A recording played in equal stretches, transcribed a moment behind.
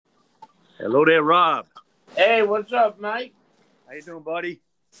Hello there, Rob. Hey, what's up, Mike? How you doing, buddy?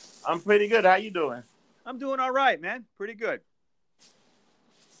 I'm pretty good. How you doing? I'm doing all right, man. Pretty good.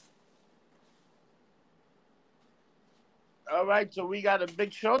 All right, so we got a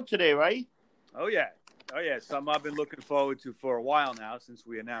big show today, right? Oh yeah, oh yeah. Something I've been looking forward to for a while now since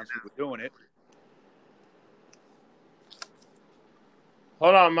we announced we were doing it.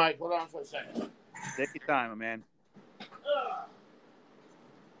 Hold on, Mike. Hold on for a second. Take your time, my man.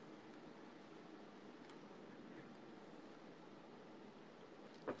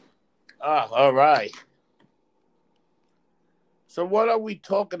 All right. So what are we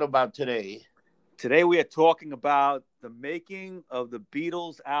talking about today? Today we are talking about the making of the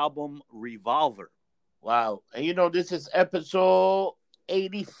Beatles album Revolver. Wow. And this is episode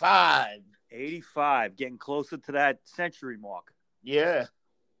 85. 85, getting closer to that century mark. Yeah.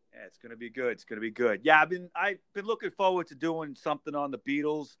 Yeah, it's gonna be good. It's gonna be good. Yeah, I've been looking forward to doing something on the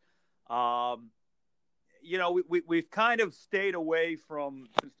Beatles. Um, we've kind of stayed away from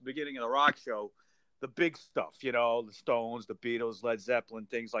since the beginning of the rock show, the big stuff. The Stones, the Beatles, Led Zeppelin,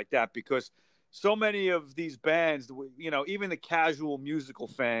 things like that, because so many of these bands, even the casual music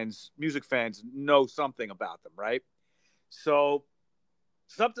fans know something about them, right? So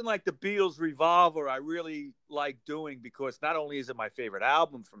something like the Beatles Revolver, I really like doing because not only is it my favorite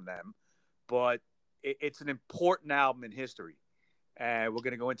album from them, but it's an important album in history, and we're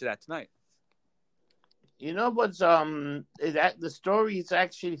going to go into that tonight. You know what's that the stories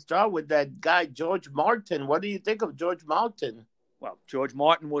actually start with that guy George Martin. What do you think of George Martin? Well, George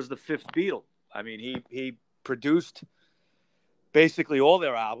Martin was the fifth Beatle. I mean, he produced basically all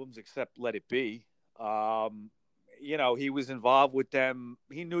their albums except Let It Be. He was involved with them.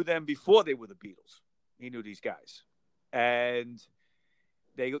 He knew them before they were the Beatles. He knew these guys, and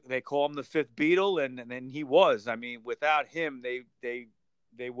they call him the fifth Beatle, and then he was. I mean, without him,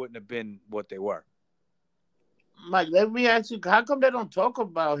 they wouldn't have been what they were. Mike, let me ask you, how come they don't talk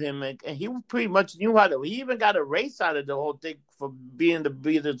about him? And he pretty much knew how to. He even got a race out of the whole thing for being the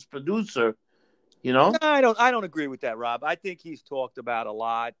Beatles producer. You No, know? I don't agree with that, Rob. I think he's talked about a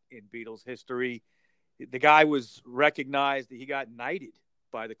lot in Beatles history. The guy was recognized. He got knighted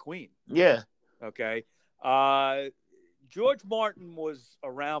by the Queen. Yeah. Okay. George Martin was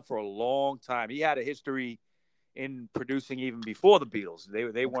around for a long time. He had a history in producing even before the Beatles.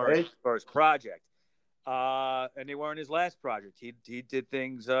 They weren't his first project, and they weren't his last project. He did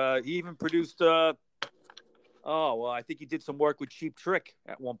things. He even produced. I think he did some work with Cheap Trick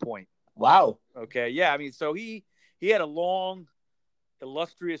at one point. Wow. Okay, yeah. I mean, so he had a long,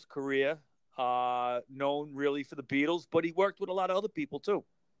 illustrious career, known really for the Beatles, but he worked with a lot of other people too.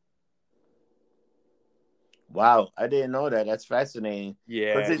 Wow, I didn't know that. That's fascinating.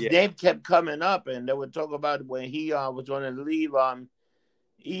 Because Yeah, his yeah, name kept coming up, and they would talk about when he was going to leave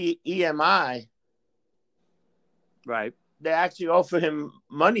EMI. right. They actually offered him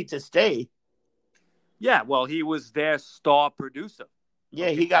money to stay. Yeah, well, he was their star producer. Yeah,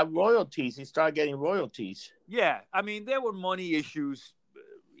 Okay. he got royalties. He started getting royalties. Yeah, I mean, there were money issues.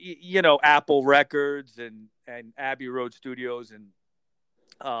 Apple Records and Abbey Road Studios, and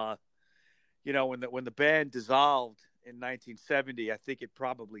when the band dissolved in 1970, I think it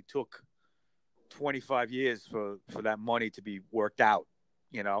probably took 25 years for that money to be worked out.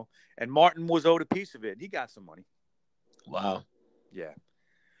 And Martin was owed a piece of it. He got some money. Wow. Yeah,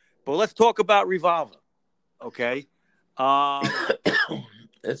 but let's talk about Revolver. Okay. Um,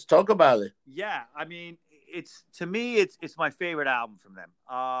 Let's talk about it. yeah, I mean, it's my favorite album from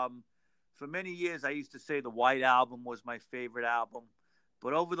them. For many years, I used to say the White Album was my favorite album,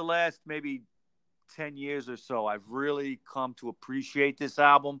 but over the last maybe 10 years or so, I've really come to appreciate this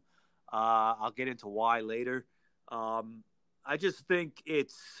album. I'll get into why later. I just think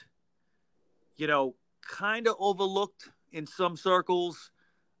it's kind of overlooked in some circles.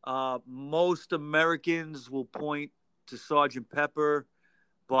 Most Americans will point to Sergeant Pepper,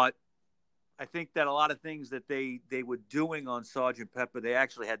 but I think that a lot of things that they were doing on Sergeant Pepper, they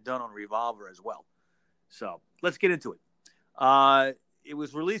actually had done on Revolver as well. So let's get into it. It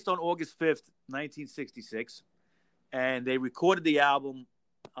was released on August 5th, 1966, and they recorded the album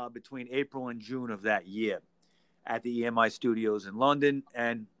between April and June of that year at the EMI studios in London.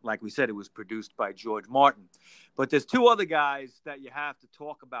 And like we said, it was produced by George Martin. But there's two other guys that you have to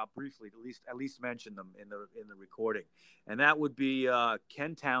talk about briefly, at least mention them in the recording. And that would be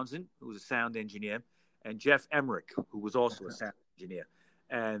Ken Townsend, who was a sound engineer, and Jeff Emerick, who was also a sound engineer.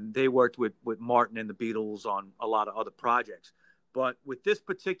 And they worked with Martin and the Beatles on a lot of other projects. But with this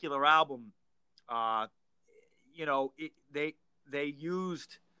particular album, they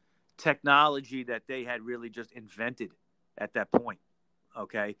used technology that they had really just invented at that point.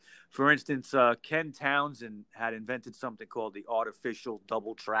 Okay. For instance, Ken Townsend had invented something called the artificial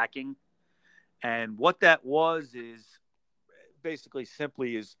double tracking. And what that was is basically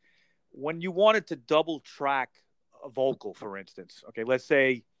simply is when you wanted to double track a vocal, for instance, okay, let's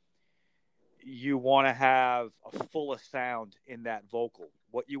say you want to have a fuller sound in that vocal.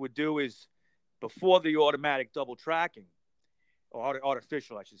 What you would do is before the automatic double tracking, or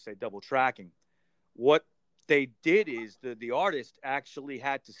artificial, I should say, double tracking, what they did is the artist actually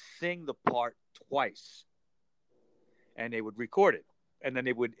had to sing the part twice and they would record it. And then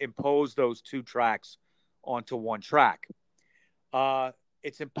they would impose those two tracks onto one track.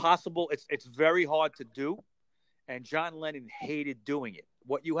 It's impossible. It's very hard to do. And John Lennon hated doing it.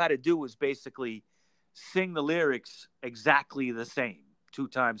 What you had to do was basically sing the lyrics exactly the same 2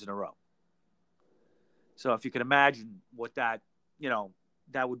 times in a row. So if you can imagine what that,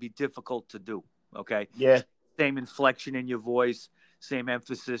 that would be difficult to do. Okay. Yeah. Same inflection in your voice, same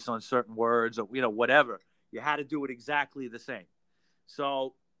emphasis on certain words, or whatever. You had to do it exactly the same.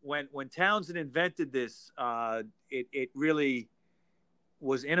 So when Townsend invented this, it really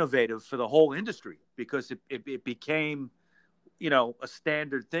was innovative for the whole industry because it became a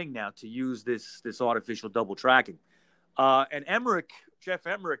standard thing now to use this artificial double tracking. And Jeff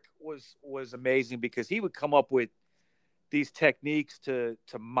Emmerich was amazing because he would come up with these techniques to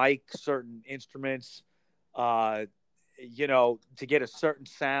mic certain instruments, to get a certain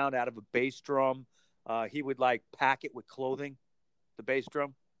sound out of a bass drum. He would like pack it with clothing, the bass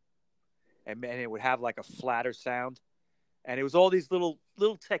drum, and it would have like a flatter sound. And it was all these little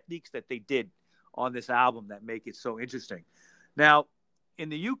techniques that they did on this album that make it so interesting. Now, in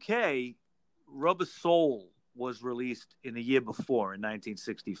the UK, Rubber Soul was released in the year before in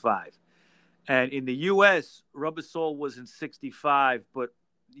 1965. And in the US, Rubber Soul was in 65, but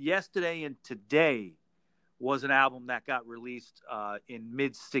Yesterday and Today was an album that got released in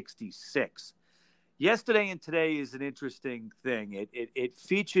mid 66. Yesterday and Today is an interesting thing. It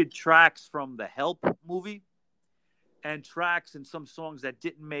featured tracks from the Help movie and tracks and some songs that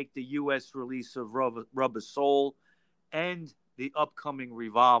didn't make the U.S. release of Rubber Soul and the upcoming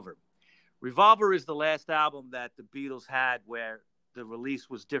Revolver. Revolver is the last album that the Beatles had where the release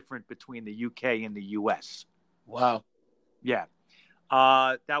was different between the UK and the US. Wow. Yeah.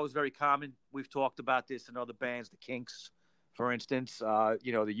 That was very common. We've talked about this in other bands, the Kinks, for instance.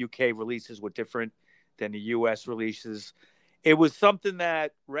 The UK releases were different than the US releases. It was something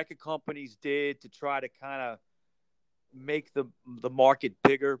that record companies did to try to kind of make the market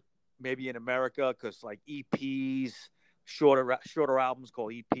bigger, maybe in America, because like EPs, shorter albums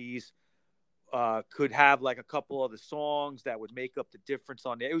called EPs, could have like a couple other songs that would make up the difference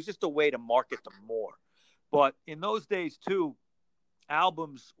on there. It was just a way to market them more. But in those days too,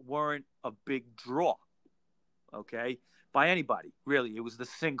 albums weren't a big draw, okay, by anybody really. It was the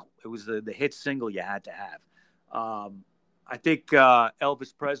single. It was the hit single you had to have. I think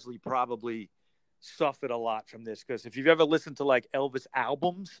Elvis Presley probably suffered a lot from this because if you've ever listened to like Elvis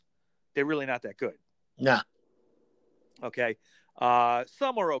albums, they're really not that good. Nah. Okay.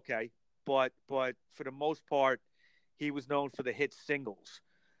 Some are okay, but for the most part, he was known for the hit singles.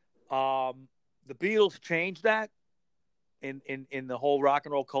 The Beatles changed that in the whole rock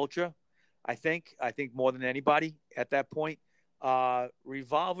and roll culture. I think more than anybody at that point.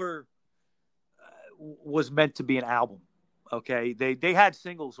 Revolver was meant to be an album. Okay, they had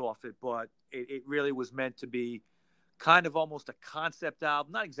singles off it, but it really was meant to be kind of almost a concept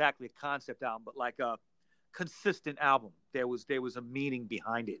album. Not exactly a concept album, but like a consistent album. There was a meaning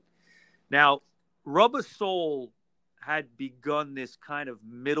behind it. Now, Rubber Soul had begun this kind of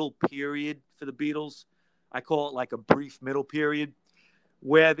middle period for the Beatles. I call it like a brief middle period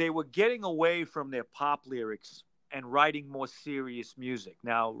where they were getting away from their pop lyrics and writing more serious music.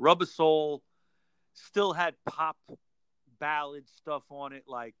 Now, Rubber Soul still had pop ballad stuff on it,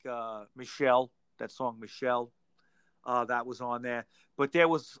 like Michelle, that song Michelle, that was on there. But there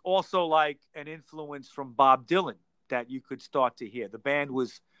was also like an influence from Bob Dylan that you could start to hear. The band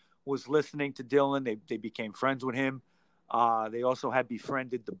was listening to Dylan. They became friends with him. They also had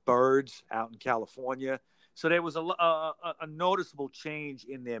befriended the Byrds out in California. So there was a noticeable change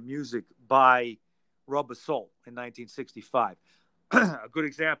in their music by Rubber Soul in 1965. A good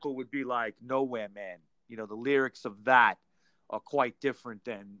example would be like Nowhere Man. The lyrics of that are quite different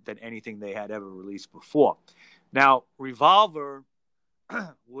than anything they had ever released before. Now, Revolver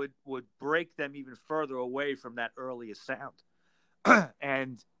would break them even further away from that earlier sound.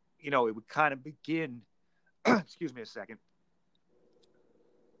 And, it would kind of begin, excuse me a second.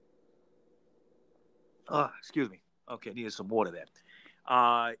 Excuse me. Okay, needed some water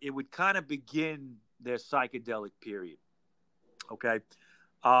there. It would kind of begin their psychedelic period. Okay.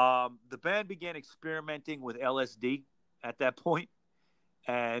 The band began experimenting with LSD at that point,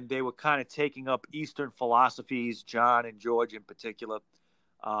 and they were kind of taking up Eastern philosophies, John and George in particular.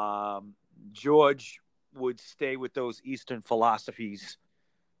 Um, George would stay with those Eastern philosophies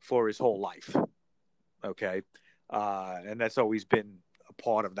for his whole life. Okay. And that's always been a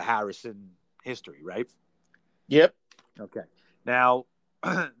part of the Harrison history, right? Yep. Okay. Now,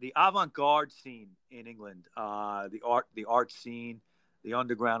 the avant-garde scene in England, the art scene, the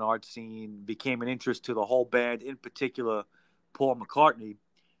underground art scene became an interest to the whole band, in particular Paul McCartney.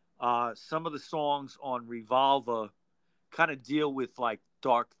 Some of the songs on Revolver kind of deal with like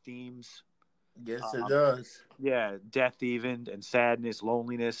dark themes. Yes, it Um, does. yeah, death even and sadness,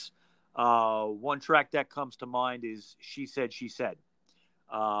 loneliness. One track that comes to mind is "She Said, She Said."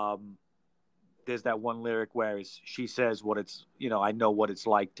 Um, there's that one lyric where she says, "What it's I know what it's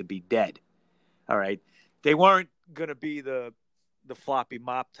like to be dead." All right, they weren't gonna be the floppy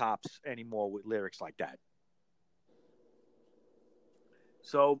mop tops anymore with lyrics like that.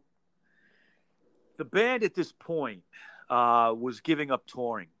 So the band at this point was giving up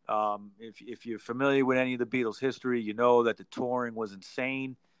touring. If you're familiar with any of the Beatles' history, you know that the touring was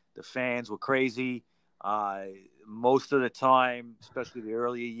insane. The fans were crazy. Uh, Most of the time, especially the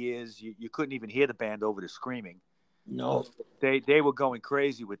earlier years, you couldn't even hear the band over the screaming. No. They were going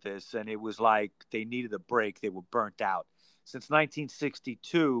crazy with this, and it was like they needed a break. They were burnt out. Since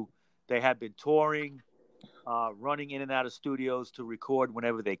 1962, they had been touring, running in and out of studios to record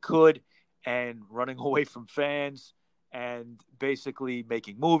whenever they could, and running away from fans, and basically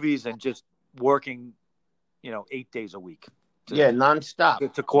making movies and just working, 8 days a week. To, Yeah,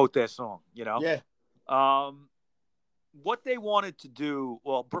 nonstop. to quote their song, Yeah. What they wanted to do.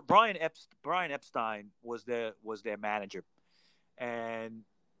 Well, Brian Epstein was their manager, and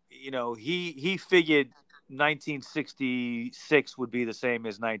he figured 1966 would be the same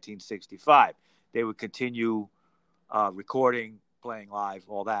as 1965. They would continue recording, playing live,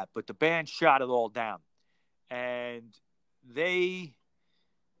 all that. But the band shot it all down, and they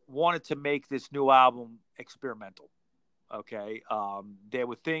wanted to make this new album experimental. Okay, there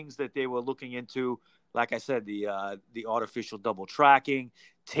were things that they were looking into, like I said, the artificial double tracking,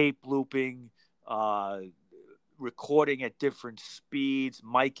 tape looping, recording at different speeds,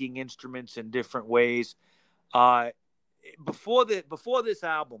 miking instruments in different ways. Uh, before this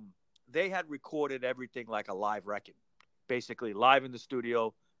album, they had recorded everything like a live record, basically live in the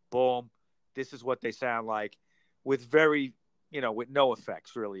studio. Boom, this is what they sound like, with with no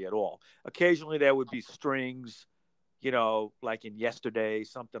effects really at all. Occasionally there would be strings, like in Yesterday,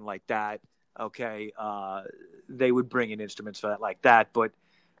 something like that. Okay, they would bring in instruments for that, like that, but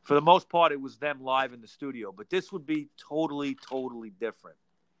for the most part, it was them live in the studio. But this would be totally, totally different.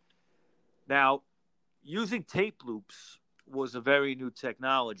 Now, using tape loops was a very new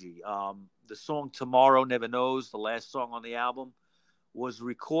technology. The song Tomorrow Never Knows, the last song on the album, was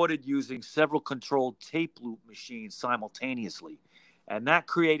recorded using several controlled tape loop machines simultaneously. And that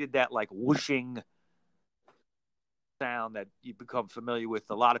created that like whooshing sound that you become familiar with.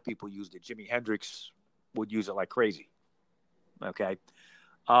 A lot of people used it. Jimi Hendrix would use it like crazy. Okay.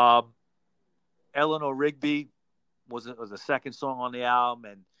 Um, Eleanor Rigby was the second song on the album,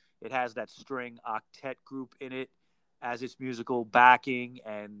 and it has that string octet group in it as its musical backing,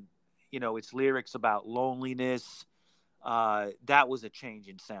 and its lyrics about loneliness. That was a change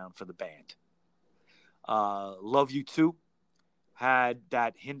in sound for the band. Love You Too had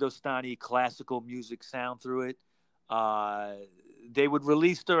that Hindustani classical music sound through it. Uh, they would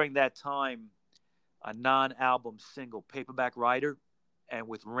release during that time a non-album single, Paperback Writer, and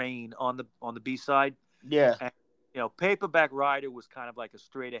with Rain on the B side. Yeah. And, Paperback Writer was kind of like a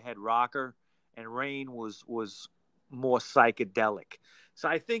straight ahead rocker, and Rain was more psychedelic. So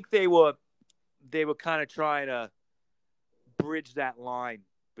I think they were kind of trying to bridge that line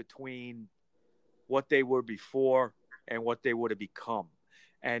between what they were before and what they would have become.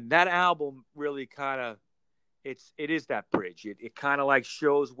 And that album really kind of it is that bridge. It kind of like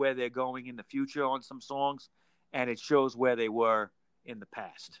shows where they're going in the future on some songs, and it shows where they were in the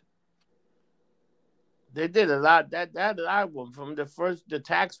past. They did a lot. That album from the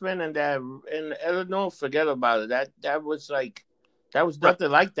Taxman and Eleanor, forget about it. That was like that was Right. nothing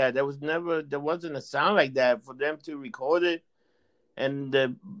like that. There wasn't a sound like that for them to record it, and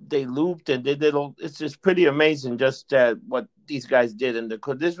they looped and they did. It's just pretty amazing just what these guys did, and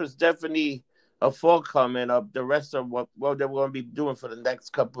because this was definitely a forthcoming of the rest of what they were going to be doing for the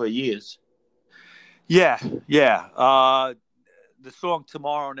next couple of years. Yeah, yeah. The song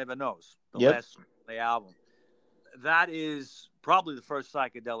 "Tomorrow Never Knows," the Yep. last song on the album, that is probably the first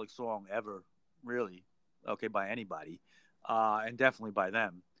psychedelic song ever, really, okay, by anybody. and definitely by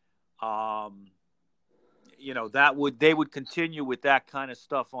them. Um, they would continue with that kind of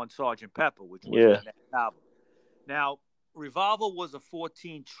stuff on Sergeant Pepper, which was Yeah. the next album. Now, Revolver was a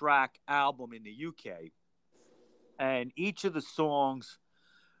 14-track album in the UK, and each of the songs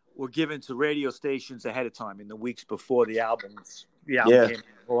were given to radio stations ahead of time in the weeks before the album Yeah. came in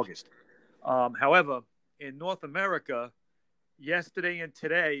August. However, in North America, Yesterday and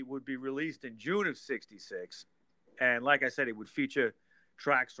Today would be released in June of '66, and like I said, it would feature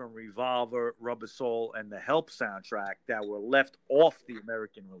tracks from Revolver, Rubber Soul, and the Help soundtrack that were left off the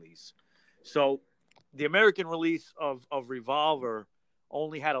American release. So the American release of Revolver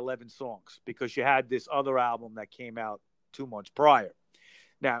only had 11 songs because you had this other album that came out 2 months prior.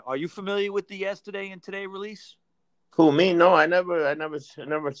 Now, are you familiar with the Yesterday and Today release? Who, me? No, I never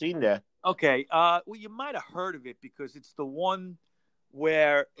seen that. Okay. Well, you might have heard of it because it's the one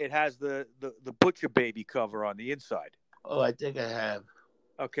where it has the Butcher Baby cover on the inside. Oh, I think I have.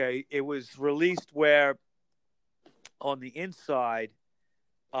 Okay. It was released where on the inside,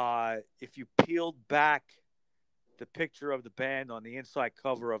 if you peeled back the picture of the band on the inside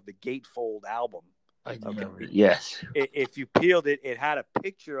cover of the Gatefold album, I remember. Yes. if you peeled it, it had a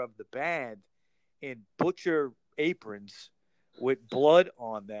picture of the band in butcher aprons with blood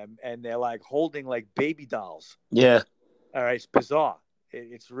on them, and they're like holding like baby dolls. Yeah. All right, it's bizarre.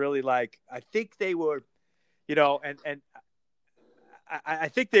 It's really like, I think they were, and I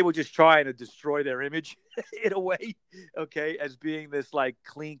think they were just trying to destroy their image in a way, okay, as being this like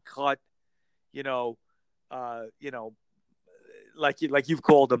clean cut, like you've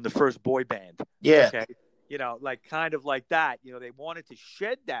called them the first boy band. Yeah. Okay. Like kind of like that. They wanted to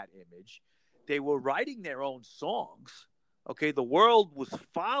shed that image. They were writing their own songs. Okay. The world was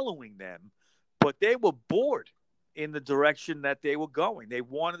following them, but they were bored in the direction that they were going. They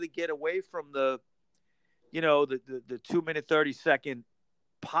wanted to get away from the 2-minute, 30-second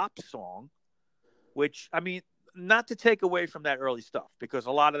pop song, which, I mean, not to take away from that early stuff, because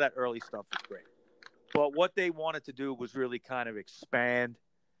a lot of that early stuff is great. But what they wanted to do was really kind of expand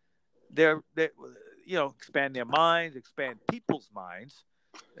expand their minds, expand people's minds.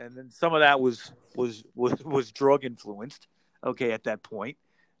 And then some of that was drug influenced, okay, at that point.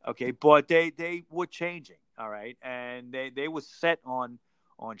 Okay, but they were changing, all right, and they were set on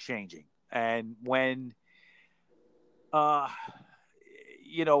changing. And when like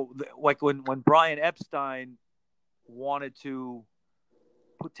when Brian Epstein wanted to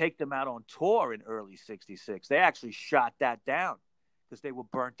take them out on tour in early '66, they actually shot that down because they were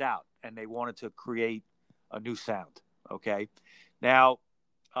burnt out and they wanted to create a new sound. Okay, now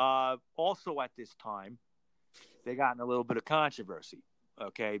also at this time they got in a little bit of controversy.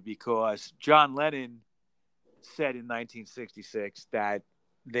 Okay, because John Lennon said in 1966 that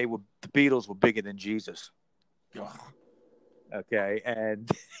the Beatles were bigger than Jesus. Okay, and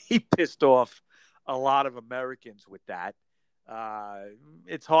he pissed off a lot of Americans with that.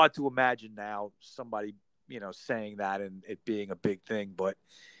 It's hard to imagine now somebody, saying that and it being a big thing. But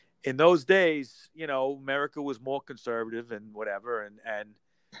in those days, America was more conservative and whatever. And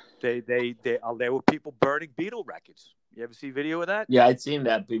there were people burning Beatle records. You ever see video of that? Yeah, I'd seen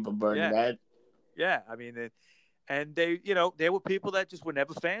that, people burning that. Yeah, I mean, and they, there were people that just were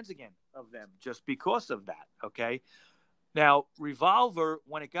never fans again of them just because of that. Okay. Now, Revolver,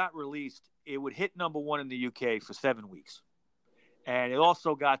 when it got released, it would hit number one in the UK for 7 weeks. And it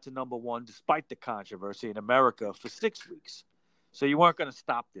also got to number one, despite the controversy, in America for 6 weeks. So you weren't going to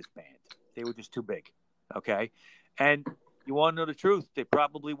stop this band. They were just too big. Okay. And you want to know the truth? They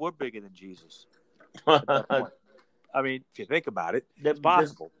probably were bigger than Jesus. I mean, if you think about it, it's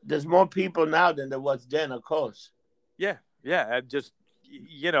possible. There's more people now than there was then, of course. Yeah. And just,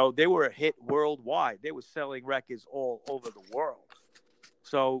 they were a hit worldwide. They were selling records all over the world.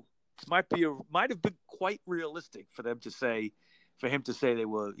 So it might have been quite realistic for him to say they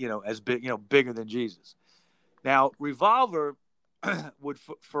were, as big, bigger than Jesus. Now, Revolver would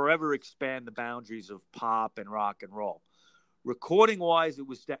forever expand the boundaries of pop and rock and roll. Recording wise, it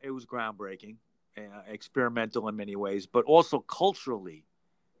was groundbreaking, experimental in many ways, but also culturally,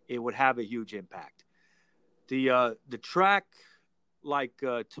 it would have a huge impact. The track like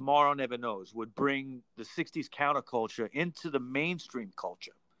Tomorrow Never Knows would bring the 60s counterculture into the mainstream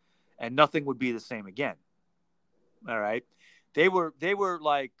culture, and nothing would be the same again. All right. They were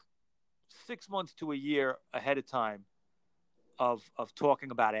like 6 months to a year ahead of time of talking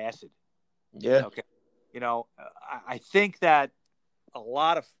about acid. Yeah. Okay. I think that a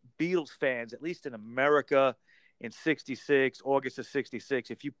lot of Beatles fans, at least in America in '66, August of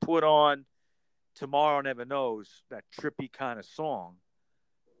 '66, if you put on Tomorrow Never Knows, that trippy kind of song,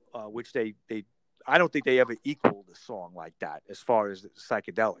 which they I don't think they ever equaled a song like that as far as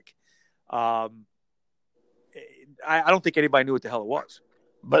psychedelic. Um, I don't think anybody knew what the hell it was.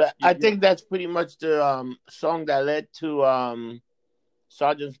 But You, I you, think that's pretty much the song that led to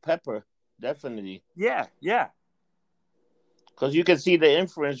Sergeant Pepper, definitely. yeah, yeah, Because you can see the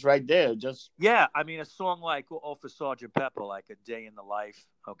influence right there. Just yeah. I mean, a song like "Oh for Sergeant Pepper," like "A Day in the Life,"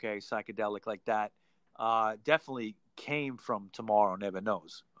 okay, psychedelic like that, definitely came from Tomorrow Never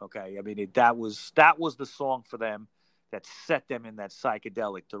Knows. Okay, I mean that was the song for them that set them in that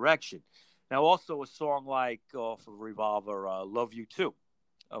psychedelic direction. Now, also a song like off of Revolver, "Love You Too,"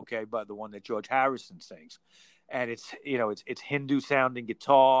 okay, but the one that George Harrison sings, and it's Hindu sounding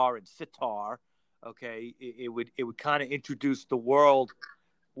guitar and sitar. Okay, it would kind of introduce the world,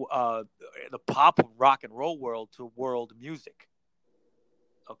 uh, the pop rock and roll world to world music.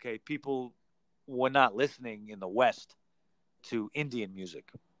 Okay, people were not listening in the West to Indian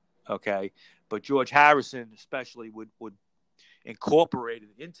music. Okay, but George Harrison especially would incorporate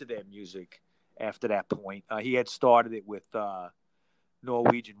it into their music after that point. He had started it with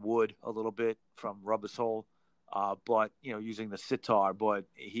Norwegian Wood a little bit from Rubber Soul, but using the sitar. But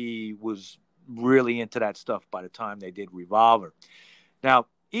he was really into that stuff by the time they did Revolver. Now,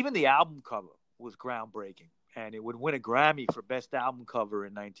 even the album cover was groundbreaking, and it would win a Grammy for Best Album Cover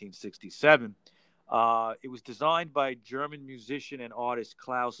in 1967. It was designed by German musician and artist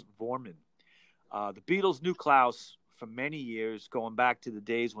Klaus Vormann. The Beatles knew Klaus for many years, going back to the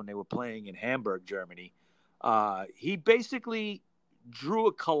days when they were playing in Hamburg, Germany. He basically drew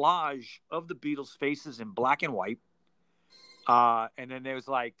a collage of the Beatles' faces in black and white. And then there was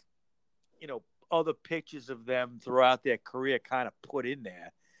other pictures of them throughout their career kind of put in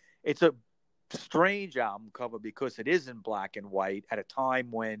there. It's a strange album cover because it is in black and white at a time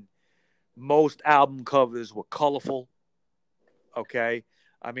when most album covers were colorful. Okay.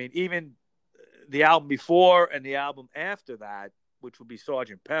 I mean, even the album before and the album after that, which would be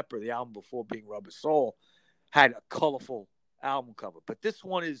Sergeant Pepper, the album before being Rubber Soul, had a colorful album cover. But this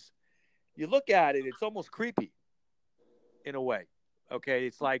one is, you look at it, it's almost creepy in a way. Okay.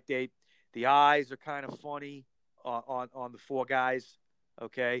 It's like the eyes are kind of funny on the four guys.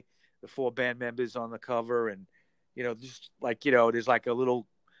 Okay. The four band members on the cover. And, just like, there's like a little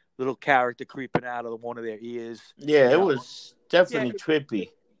character creeping out of one of their ears. yeah, You it know, was yeah, definitely trippy.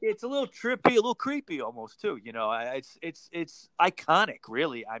 it's a little trippy, a little creepy almost too. It's iconic,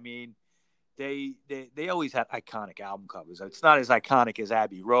 really. I mean, they always had iconic album covers. It's not as iconic as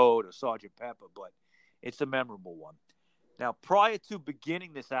Abbey Road or Sergeant Pepper, but it's a memorable one. Now, prior to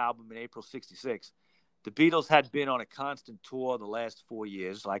beginning this album in April '66, the Beatles had been on a constant tour the last 4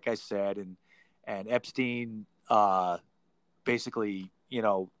 years, like I said, and Epstein basically,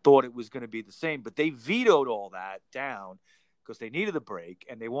 thought it was going to be the same, but they vetoed all that down because they needed a break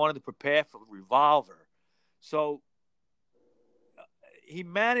and they wanted to prepare for Revolver. So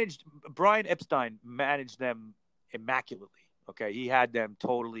Brian Epstein managed them immaculately. Okay, he had them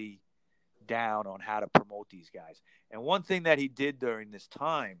totally down on how to promote these guys. And one thing that he did during this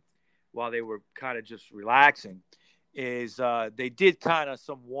time, while they were kind of just relaxing, is they did kind of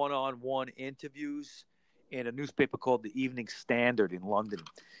some one-on-one interviews in a newspaper called the Evening Standard in London.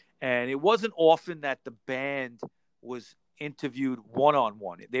 And it wasn't often that the band was interviewed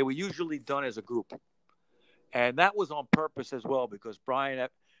one-on-one. They were usually done as a group. And that was on purpose as well because Brian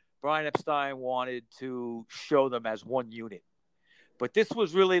Epstein wanted to show them as one unit. But this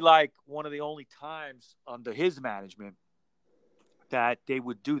was really like one of the only times under his management that they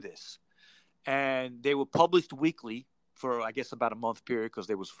would do this. And they were published weekly for, I guess, about a month period because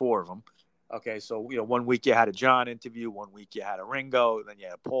there was four of them. Okay, so, 1 week you had a John interview, 1 week you had a Ringo, then you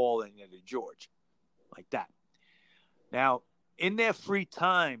had a Paul, and you had a George, like that. Now, in their free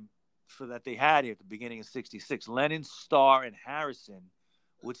time for that they had here at the beginning of '66, Lennon, Starr, and Harrison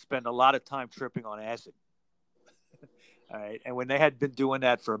would spend a lot of time tripping on acid. All right. And when they had been doing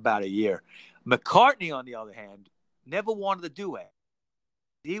that for about a year, McCartney, on the other hand, never wanted to do it.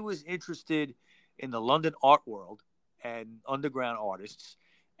 He was interested in the London art world and underground artists,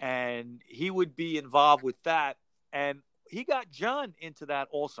 and he would be involved with that. And he got John into that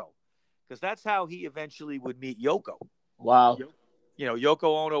also, because that's how he eventually would meet Yoko. Wow.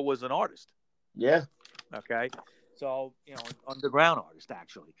 Yoko Ono was an artist. Yeah. Okay. So, underground artist,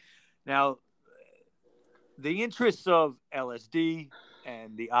 actually. Now, the interests of LSD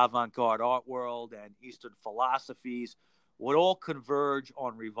and the avant-garde art world and Eastern philosophies would all converge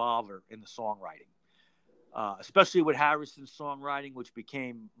on Revolver in the songwriting, especially with Harrison's songwriting, which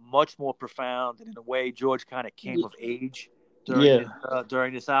became much more profound. And in a way, George kind of came of age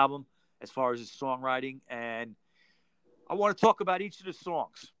during this album as far as his songwriting. And I want to talk about each of the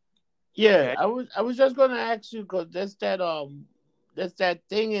songs. Yeah, Okay. I was just gonna ask you because that's that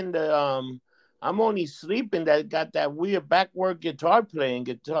thing in the I'm only sleeping that got that weird backward guitar playing,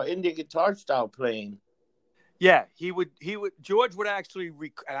 guitar Indian guitar style playing. Yeah, he would George would actually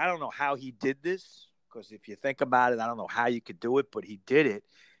and I don't know how he did this, because if you think about it, I don't know how you could do it, but he did it.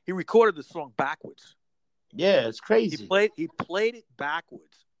 He recorded the song backwards. Yeah, it's crazy. He played it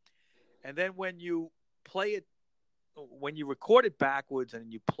backwards. And then play it when you record it backwards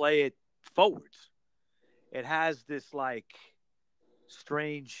and you play it forwards, it has this like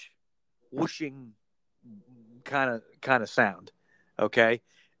strange whooshing kind of sound. Okay.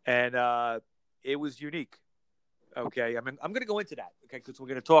 And it was unique. Okay. I mean, I'm going to go into that. Okay. Because we're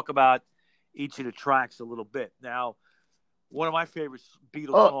going to talk about each of the tracks a little bit. Now, one of my favorite Beatles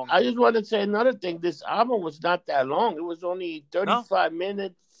Oh, songs. I just want to say another thing. This album was not that long. It was only No, 35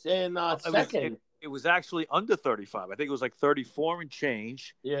 minutes and it was, second. it was actually under 35. I think it was like 34 and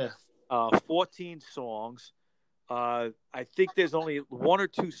change, Yeah. 14 songs. I think there's only one or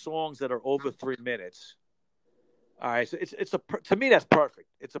two songs that are over 3 minutes. All right, so to me that's perfect.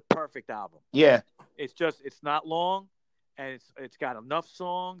 It's a perfect album. Yeah. It's not long, and it's got enough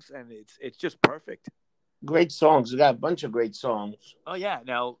songs, and it's just perfect. Great songs. We got a bunch of great songs. Oh yeah.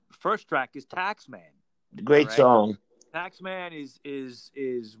 Now, first track is Taxman. All Great right, song. Taxman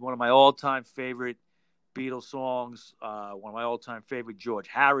is one of my all time favorite Beatles songs. One of my all time favorite George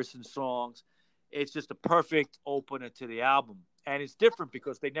Harrison songs. It's just a perfect opener to the album, and it's different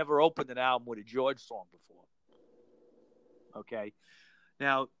because they never opened an album with a George song before. Okay,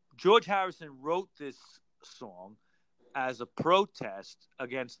 now George Harrison wrote this song as a protest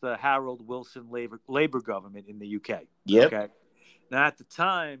against the Harold Wilson labor government in the UK. Yep. Okay, now at the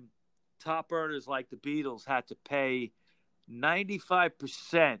time, top earners like the Beatles had to pay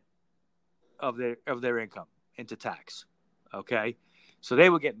 95% of their income into tax. Okay, so they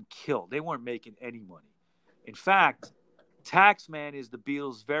were getting killed. They weren't making any money. In fact, Taxman is the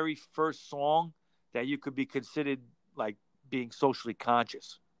Beatles' very first song that you could be considered like being socially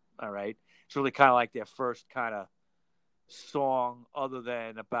conscious. All right, it's really kind of like their first kind of song, other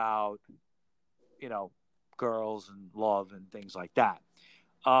than about you know girls and love and things like that.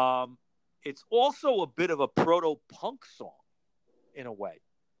 Um, it's also a bit of a proto punk song in a way,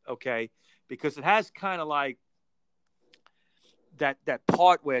 okay, because it has kind of like that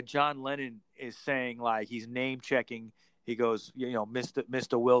part where John Lennon is saying like he's name checking. He goes,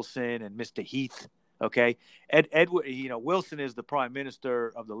 Mr. Wilson and Mr. Heath. Okay, Edward. Wilson is the prime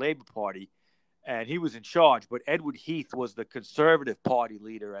minister of the Labour Party, and he was in charge. But Edward Heath was the Conservative Party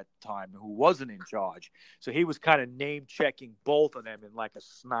leader at the time, who wasn't in charge. So he was kind of name checking both of them in like a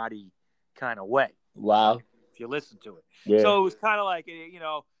snotty kind of way. Wow. If you listen to it, Yeah. so it was kind of like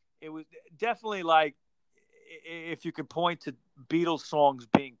it was definitely like if you could point to Beatles songs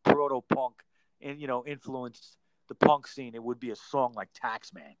being proto punk and influenced the punk scene, it would be a song like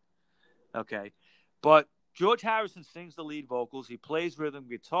Taxman. Okay, but George Harrison sings the lead vocals. He plays rhythm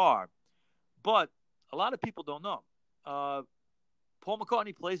guitar, but a lot of people don't know. Paul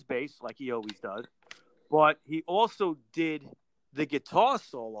McCartney plays bass like he always does, but he also did the guitar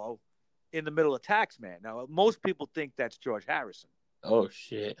solo in the middle of Taxman. Now, most people think that's George Harrison. Oh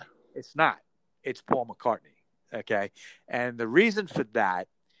shit. It's not. It's Paul McCartney. Okay. And the reason for that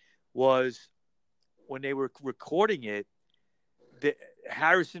was when they were recording it,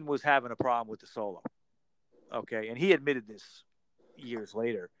 Harrison was having a problem with the solo. Okay. And he admitted this years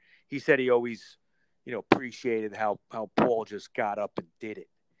later. He said he always, appreciated how Paul just got up and did it.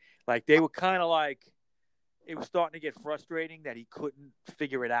 Like they were kind of like, it was starting to get frustrating that he couldn't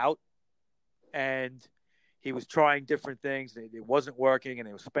figure it out. And he was trying different things. It wasn't working, and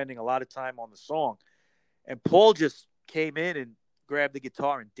they were spending a lot of time on the song. And Paul just came in and grabbed the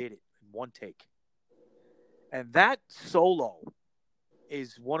guitar and did it in one take. And that solo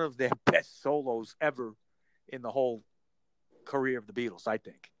is one of their best solos ever in the whole career of the Beatles, I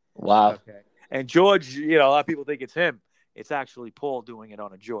think. Wow. Okay. And George, a lot of people think it's him. It's actually Paul doing it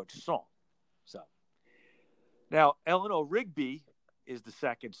on a George song. So now Eleanor Rigby is the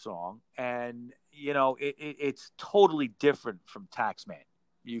second song, and it's totally different from Taxman.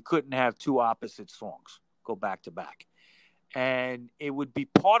 You couldn't have two opposite songs go back to back, and it would be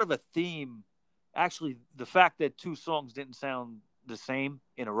part of a theme. Actually, the fact that two songs didn't sound the same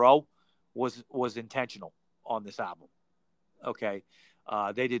in a row was intentional on this album. Okay,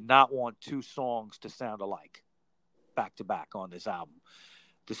 they did not want two songs to sound alike back to back on this album.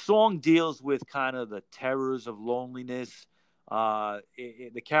 The song deals with kind of the terrors of loneliness.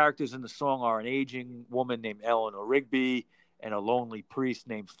 The characters in the song are an aging woman named Eleanor Rigby and a lonely priest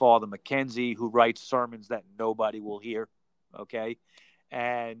named Father Mackenzie, who writes sermons that nobody will hear. Okay.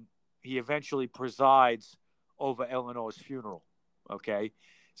 And he eventually presides over Eleanor's funeral. Okay,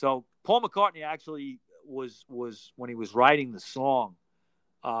 so Paul McCartney actually was when he was writing the song,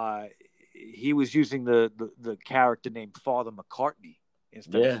 he was using the character named Father McCartney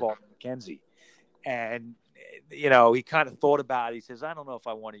instead of Father Mackenzie, and he kind of thought about it. He says, I don't know if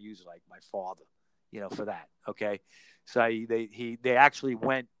I want to use like my father, for that. Okay, so they actually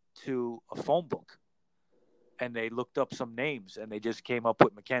went to a phone book and they looked up some names and they just came up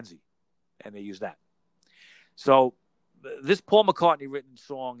with Mackenzie, and they used that. So this Paul McCartney written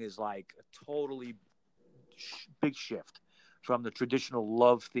song is like a totally big shift from the traditional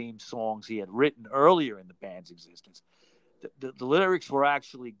love theme songs he had written earlier in the band's existence. The lyrics were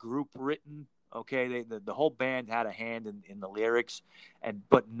actually group written. Okay, the whole band had a hand in the lyrics,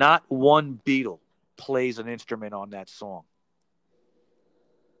 but not one Beatle plays an instrument on that song.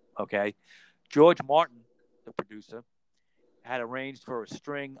 Okay, George Martin, the producer, had arranged for a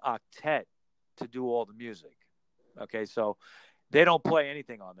string octet to do all the music. Okay, so they don't play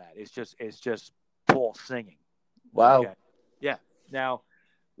anything on that. It's just Paul singing. Wow. Okay? Yeah. Now,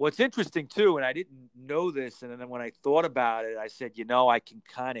 what's interesting too, and I didn't know this, and then when I thought about it, I said, I can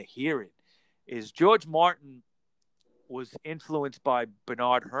kind of hear it, is George Martin was influenced by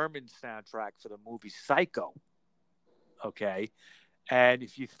Bernard Herrmann's soundtrack for the movie Psycho. Okay, and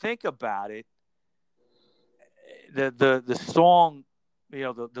if you think about it, the song, the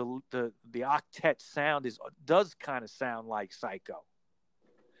octet sound does kind of sound like Psycho.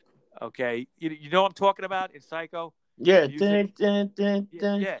 Okay, you know what I'm talking about in Psycho? Yeah.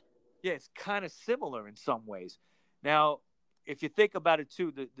 Yeah, it's kind of similar in some ways. Now, if you think about it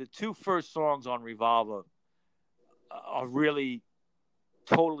too, the two first songs on Revolver are really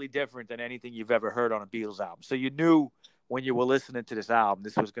totally different than anything you've ever heard on a Beatles album. So you knew when you were listening to this album,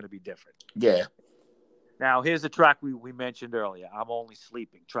 this was going to be different. Yeah. Now, here's the track we mentioned earlier, I'm Only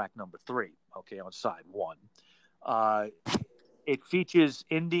Sleeping, track number 3, okay, on side 1. It features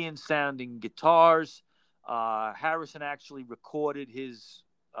Indian-sounding guitars. Harrison actually recorded his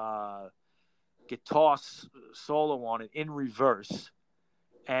guitar solo on it in reverse.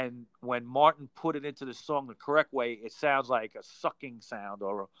 And when Martin put it into the song the correct way, it sounds like a sucking sound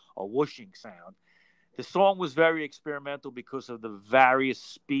or a whooshing sound. The song was very experimental because of the various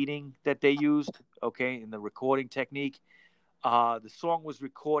speeding that they used, okay, in the recording technique. The song was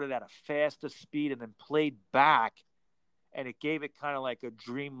recorded at a faster speed and then played back, and it gave it kind of like a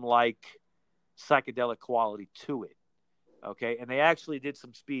dreamlike psychedelic quality to it, okay? And they actually did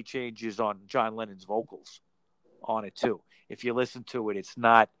some speed changes on John Lennon's vocals on it too. If you listen to it, it's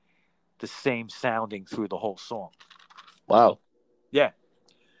not the same sounding through the whole song. Wow. Yeah.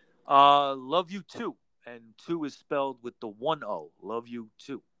 Love You Too. And 2 is spelled with the 1 O. Love You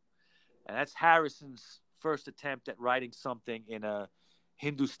Too. And that's Harrison's first attempt at writing something in a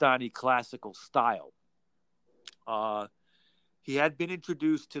Hindustani classical style. He had been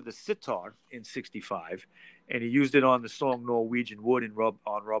introduced to the sitar in 1965, and he used it on the song Norwegian Wood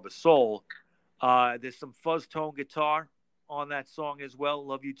on Rubber Soul. There's some fuzz tone guitar on that song as well,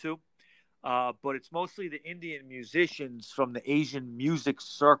 Love You Too. But it's mostly the Indian musicians from the Asian music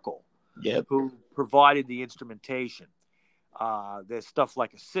circle who provided the instrumentation. There's stuff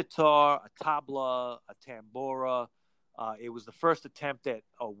like a sitar, a tabla, a tambura. It was the first attempt at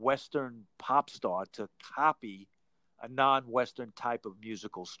a Western pop star to copy a non-Western type of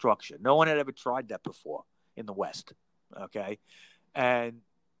musical structure. No one had ever tried that before in the West, okay? And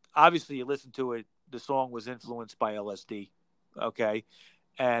obviously, you listen to it, the song was influenced by LSD, okay?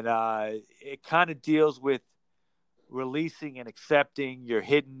 And it kind of deals with releasing and accepting your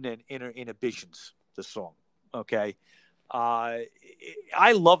hidden and inner inhibitions, the song, okay? I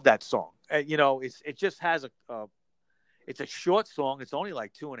love that song. It just has it's a short song. It's only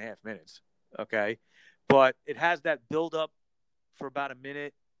like 2.5 minutes, okay? But it has that build up for about a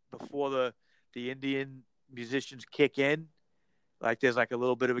minute before the Indian musicians kick in. Like there's like a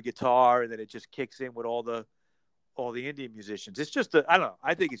little bit of a guitar, and then it just kicks in with all the Indian musicians. It's just I don't know.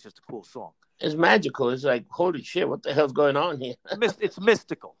 I think it's just a cool song. It's magical. It's like, holy shit, what the hell's going on here? It's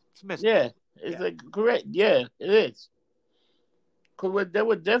mystical. It's mystical. Yeah, it's like great. Yeah, it is. Cause they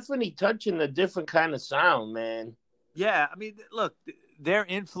were definitely touching a different kind of sound, man. Yeah, I mean, look, their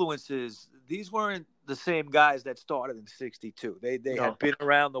influences. These weren't the same guys that started in '62. They had been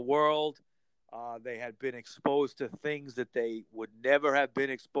around the world. They had been exposed to things that they would never have been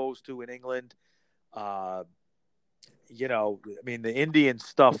exposed to in England. I mean, the Indian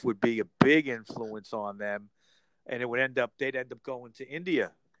stuff would be a big influence on them, and they'd end up going to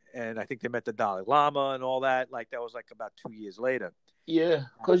India, and I think they met the Dalai Lama and all that. Like that was like about 2 years later. Yeah,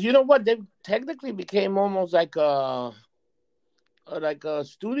 because you know what, they technically became almost like a like a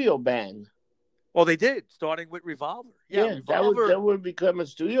studio band. Well, they did, starting with Revolver. Yeah, Yeah, Revolver. that would become a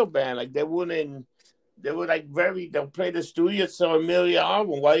studio band. Like they were like they'll play the studio, sell a million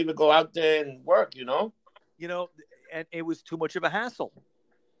album. Why even go out there and work? You know, and it was too much of a hassle.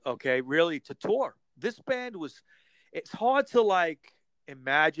 Okay, really, to tour. This band was. It's hard to like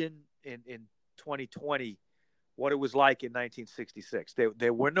imagine in 2020 what it was like in 1966.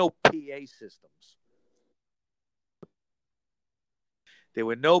 There were no PA systems. There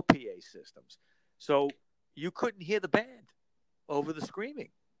were no PA systems, so you couldn't hear the band over the screaming.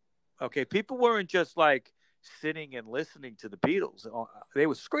 Okay, people weren't just like sitting and listening to the Beatles. They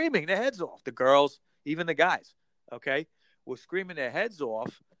were screaming their heads off. The girls, even the guys, okay, were screaming their heads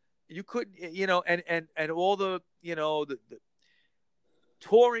off. You couldn't, and all the, the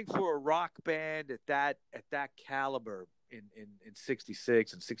touring for a rock band at that caliber in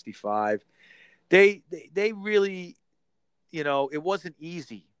 '66 and '65, they really, it wasn't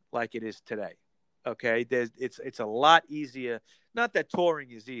easy like it is today. Okay, it's a lot easier. Not that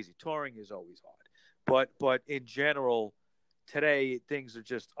touring is easy. Touring is always hard, but in general, today things are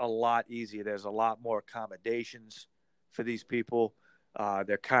just a lot easier. There's a lot more accommodations for these people.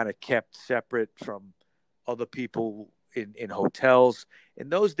 They're kind of kept separate from other people in hotels. In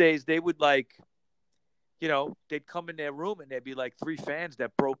those days, they would they'd come in their room and there'd be like three fans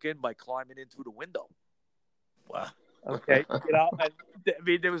that broke in by climbing in through the window. Wow. Okay, and I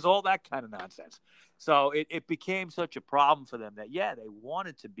mean, there was all that kind of nonsense. So it became such a problem for them that they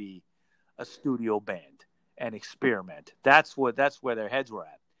wanted to be a studio band and experiment. That's where their heads were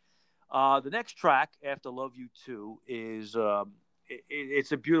at. The next track after "Love You Too" is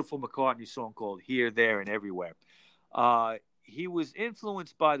it's a beautiful McCartney song called "Here, There, and Everywhere." He was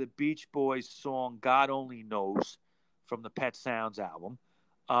influenced by the Beach Boys song "God Only Knows" from the Pet Sounds album,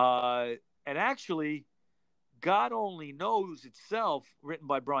 and actually. God Only Knows itself, written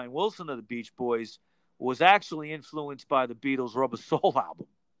by Brian Wilson of the Beach Boys, was actually influenced by the Beatles' Rubber Soul album.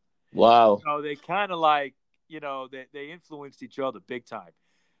 Wow. So they kind of they influenced each other big time.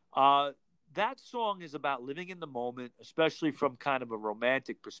 That song is about living in the moment, especially from kind of a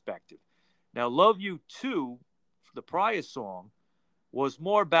romantic perspective. Now, Love You Too, the prior song, was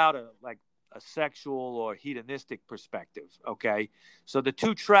more about a sexual or hedonistic perspective. Okay, so the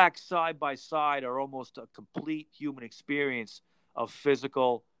two tracks side by side are almost a complete human experience of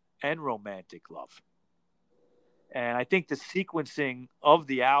physical and romantic love. And I think the sequencing of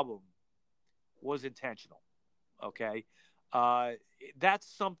the album was intentional. Okay, uh, that's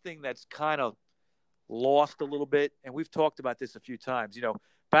something that's kind of lost a little bit, and we've talked about this a few times.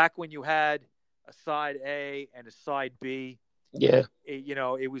 Back when you had a side A and a side B, Yeah.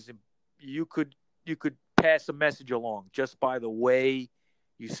 it was you could pass a message along just by the way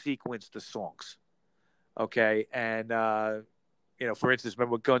you sequence the songs. Okay, and for instance,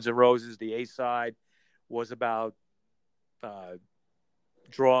 remember Guns N' Roses, the A side was about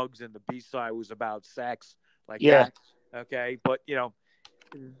drugs, and the B side was about sex, like Yeah. that. Okay, but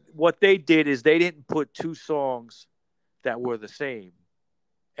what they did is they didn't put two songs that were the same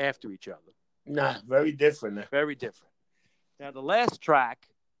after each other. Nah, very different. Very different. Now the last track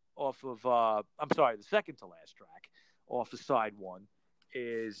off of the second to last track off of side one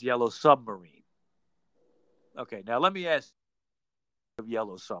is Yellow Submarine. Okay, now let me ask of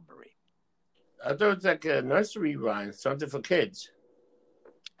Yellow Submarine. I thought it was like a nursery rhyme, something for kids.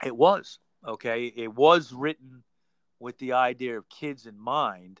 It was. Okay, it was written with the idea of kids in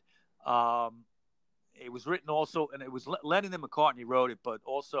mind. It was written also, and it was Lennon and McCartney wrote it, but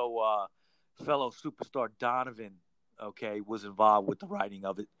also fellow superstar Donovan, okay, was involved with the writing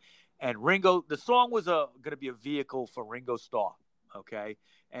of it. And Ringo, the song was going to be a vehicle for Ringo Starr, okay,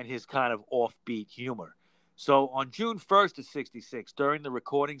 and his kind of offbeat humor. So on June 1st of '66, during the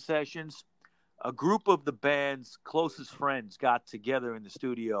recording sessions, a group of the band's closest friends got together in the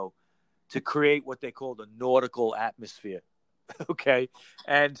studio to create what they called a nautical atmosphere. Okay,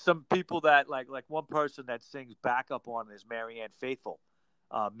 and some people that like one person that sings backup on it is Marianne Faithfull,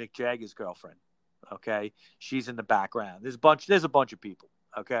 Mick Jagger's girlfriend. Okay, she's in the background. There's a bunch of people.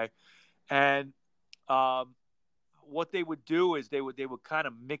 Okay, and what they would do is they would kind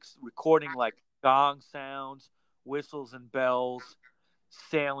of mix recording like gong sounds, whistles and bells,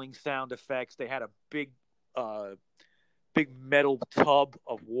 sailing sound effects. They had a big metal tub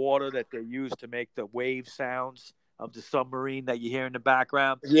of water that they used to make the wave sounds of the submarine that you hear in the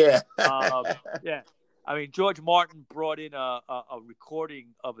background. Yeah. Yeah. I mean, George Martin brought in a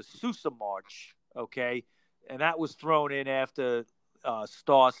recording of a Sousa march, okay? And that was thrown in after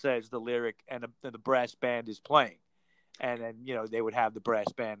Starr says the lyric and the brass band is playing. And then, they would have the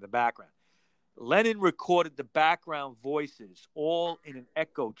brass band in the background. Lennon recorded the background voices all in an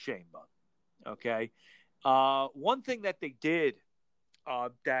echo chamber. Okay. One thing that they did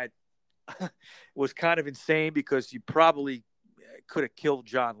that was kind of insane because you probably could have killed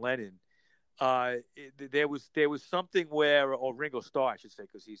John Lennon. There was something where, or Ringo Starr, I should say,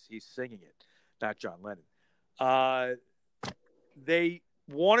 because he's singing it, not John Lennon. They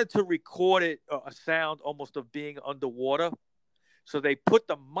wanted to record it a sound almost of being underwater, so they put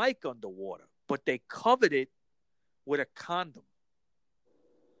the mic underwater, but they covered it with a condom.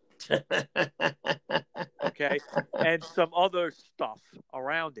 Okay, and some other stuff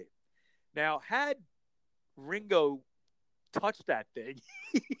around it. Now, had Ringo touched that thing,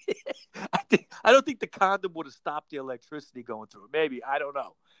 I don't think the condom would have stopped the electricity going through it. Maybe, I don't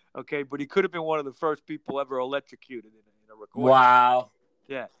know. Okay, but he could have been one of the first people ever electrocuted in a recording. Wow.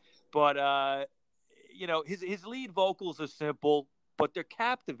 Yeah, but his lead vocals are simple, but they're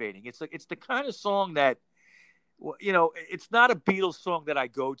captivating. It's the kind of song that, it's not a Beatles song that I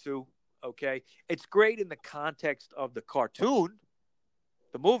go to. Okay, it's great in the context of the cartoon,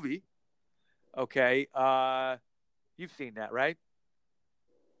 the movie. Okay, you've seen that, right?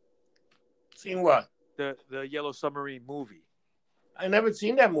 Seen what? The Yellow Submarine movie. I never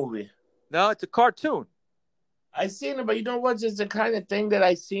seen that movie. No, it's a cartoon. I seen it, but you know what? It's the kind of thing that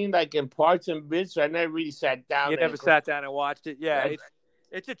I seen like in parts and bits. So I never really sat down. You never sat down and watched it? Yeah,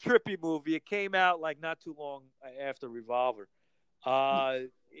 it's a trippy movie. It came out like not too long after Revolver.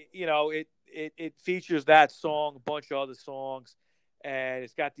 It features that song, a bunch of other songs, and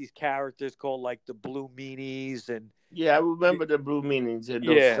it's got these characters called like the Blue Meanies and. Yeah, I remember the Blue Meanings and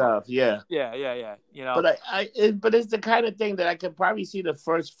those stuff. Yeah. Yeah. But but it's the kind of thing that I could probably see the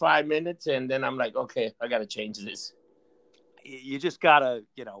first 5 minutes, and then I'm like, okay, I got to change this. You just gotta,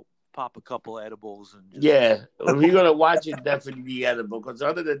 pop a couple of edibles and. If you're gonna watch it, definitely be edible. Because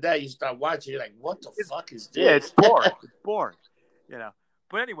other than that, you start watching, you're like, what the fuck is this? Yeah, it's boring. It's boring.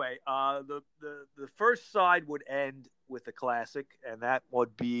 But anyway, the first side would end with a classic, and that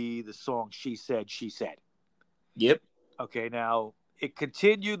would be the song "She Said, She Said." Yep. Okay, now it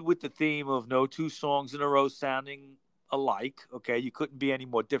continued with the theme of no two songs in a row sounding alike. Okay, you couldn't be any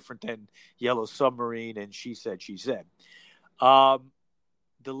more different than Yellow Submarine and She Said, She Said. The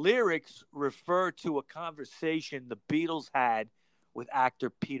lyrics refer to a conversation the Beatles had with actor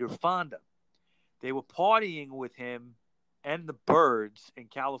Peter Fonda. They were partying with him and the Byrds in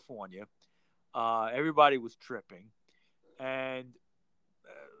California. Everybody was tripping. And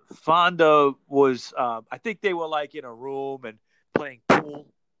Fonda was, I think they were like in a room and playing pool,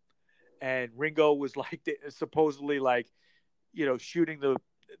 and Ringo was like supposedly like, shooting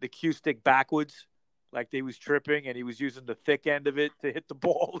the cue stick backwards, like they was tripping, and he was using the thick end of it to hit the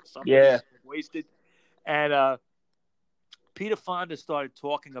ball or something. Yeah, wasted. And Peter Fonda started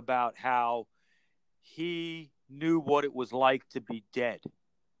talking about how he knew what it was like to be dead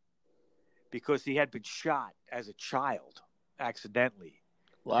because he had been shot as a child accidentally.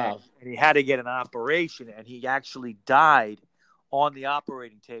 Wow. And he had to get an operation, and he actually died on the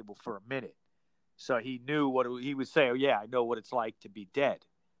operating table for a minute. So he knew he would say, "Oh yeah, I know what it's like to be dead."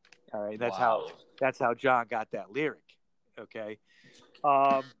 All right, that's how John got that lyric. Okay,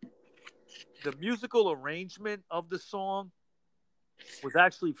 the musical arrangement of the song was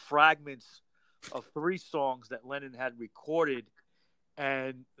actually fragments of 3 songs that Lennon had recorded,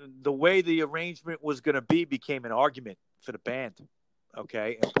 and the way the arrangement was going to be became an argument for the band.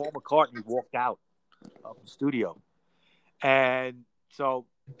 Okay, and Paul McCartney walked out of the studio, and so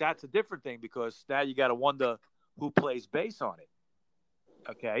that's a different thing because now you got to wonder who plays bass on it.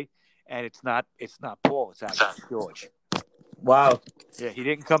 Okay, and it's not Paul, it's actually George. Wow. Yeah, he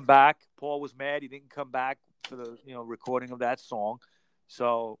didn't come back. Paul was mad. He didn't come back for the recording of that song,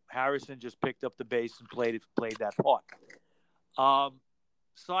 so Harrison just picked up the bass and played that part.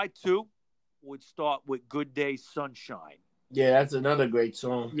 Side 2 would start with "Good Day Sunshine." Yeah, that's another great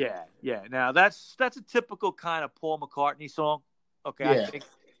song. Yeah. Now that's a typical kind of Paul McCartney song. Okay, yeah. I think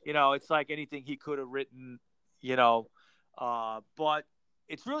it's like anything he could have written. But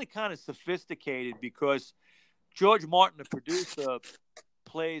it's really kind of sophisticated because George Martin, the producer,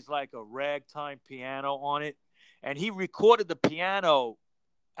 plays like a ragtime piano on it, and he recorded the piano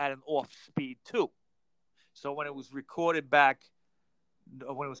at an off speed too. So when it was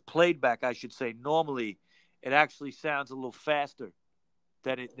played back, I should say, normally, it actually sounds a little faster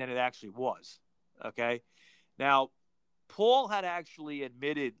than it actually was. Okay. Now, Paul had actually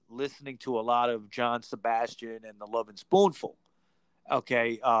admitted listening to a lot of John Sebastian and the Lovin' Spoonful.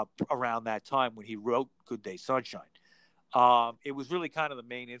 Okay. Around that time when he wrote "Good Day Sunshine." It was really kind of the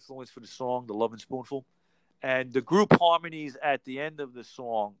main influence for the song, the Lovin' Spoonful. And the group harmonies at the end of the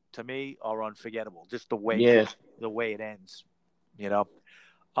song, to me, are unforgettable. Just Yeah. the way it ends, you know.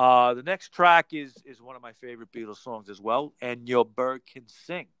 The next track is one of my favorite Beatles songs as well, "And Your Bird Can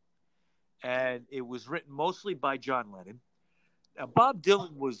Sing," and it was written mostly by John Lennon. Now, Bob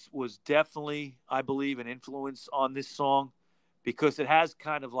Dylan was definitely, I believe, an influence on this song because it has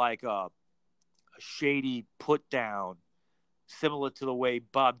kind of like a shady put down, similar to the way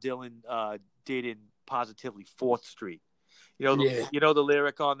Bob Dylan did in Positively Fourth Street. Yeah. You know the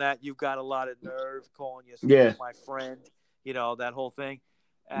lyric on that. You've got a lot of nerve calling yourself Yeah. my friend. You know that whole thing.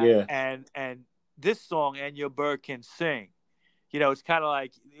 Yeah. And this song, "And Your Bird Can Sing." It's kind of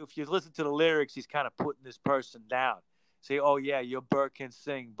like if you listen to the lyrics, he's kind of putting this person down. Say, "Oh yeah, your bird can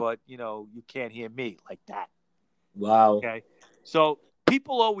sing, but you can't hear me," like that. Wow. Okay, so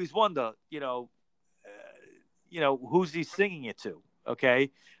people always wonder, who's he singing it to?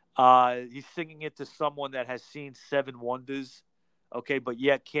 Okay, he's singing it to someone that has seen Seven Wonders, okay, but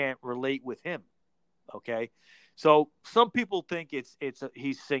yet can't relate with him. Okay, so some people think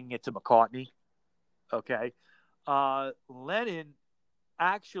he's singing it to McCartney. Okay, Lennon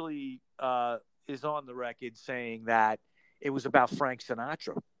actually is on the record saying that it was about Frank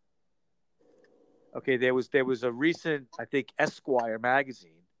Sinatra. Okay, there was a recent, I think, Esquire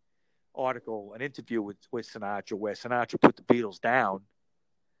magazine article, an interview with Sinatra, where Sinatra put the Beatles down.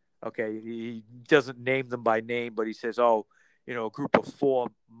 Okay, he doesn't name them by name, but he says, "Oh, a group of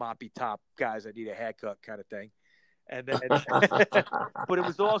four moppy top guys that need a haircut," kind of thing. And then, but it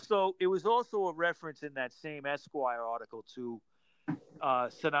was also a reference in that same Esquire article to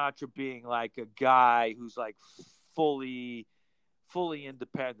Sinatra being like a guy who's like fully fully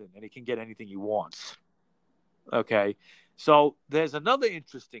independent and he can get anything he wants. Okay. So there's another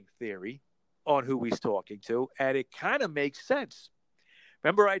interesting theory on who he's talking to, and it kind of makes sense.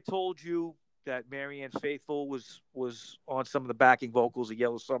 Remember I told you that Marianne Faithfull was on some of the backing vocals of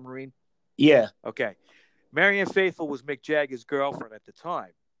Yellow Submarine? Yeah. Okay. Marianne Faithfull was Mick Jagger's girlfriend at the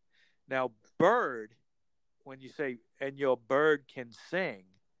time. Now, Bird, when you say, "and your bird can sing,"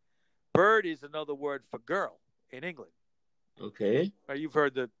 bird is another word for girl in England. Okay. You've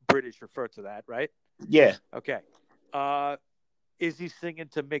heard the British refer to that, right? Yeah. Okay. Uh, is he singing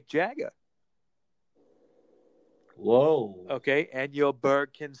to Mick Jagger? Whoa. Okay. "And your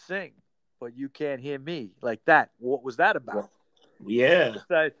bird can sing, but you can't hear me," like that. What was that about? Yeah.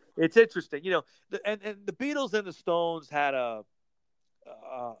 It's interesting. And the Beatles and the Stones had a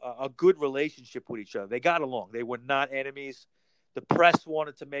good relationship with each other. They got along. They were not enemies. The press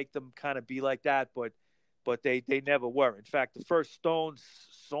wanted to make them kind of be like that, but they never were. In fact, the first Stones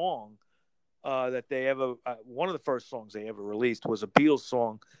song that they ever one of the first songs they ever released was a Beatles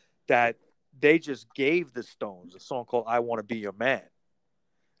song that they just gave the Stones, a song called "I Want to Be Your Man."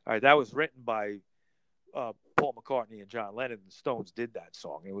 All right, that was written by Paul McCartney and John Lennon. The Stones did that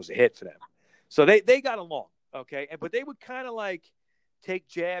song. It was a hit for them. So they got along, okay? But they would kind of like take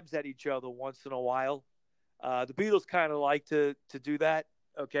jabs at each other once in a while. The Beatles kind of like to do that,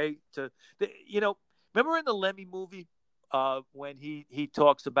 okay? Remember in the Lemmy movie when he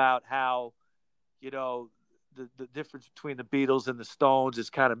talks about how the difference between the Beatles and the Stones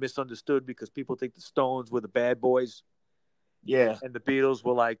is kind of misunderstood because people think the Stones were the bad boys. Yeah. And the Beatles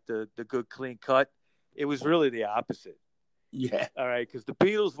were like the good, clean cut. It was really the opposite. Yeah. All right, because the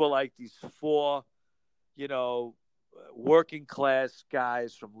Beatles were like these four, working class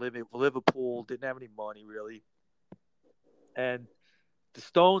guys from Liverpool, didn't have any money really, and the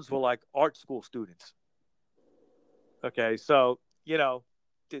Stones were like art school students. Okay, so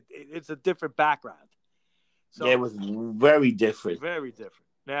it's a different background. So Yeah, it was very different. very different.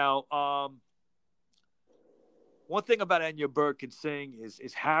 Now, one thing about "And Your Bird Can Sing"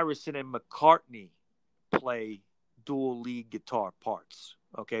 is Harrison and McCartney play dual lead guitar parts.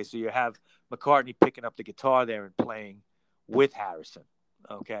 Okay, so you have McCartney picking up the guitar there and playing with Harrison.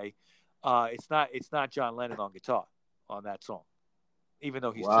 Okay, it's not John Lennon on guitar on that song, even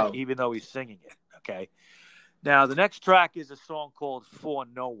though he's singing it. Okay, now the next track is a song called "For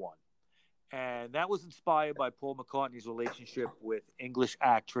No One," and that was inspired by Paul McCartney's relationship with English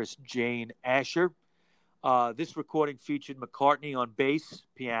actress Jane Asher. This recording featured McCartney on bass,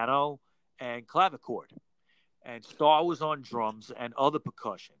 piano, and clavichord, and Starr was on drums and other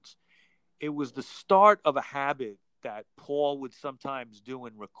percussions. It was the start of a habit that Paul would sometimes do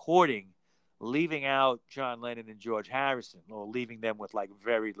in recording, leaving out John Lennon and George Harrison, or leaving them with like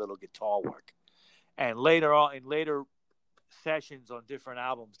very little guitar work. And later on, in later sessions on different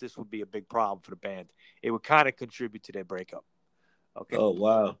albums, this would be a big problem for the band. It would kind of contribute to their breakup. Okay. Oh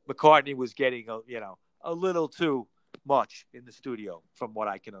wow. McCartney was getting a little too much in the studio, from what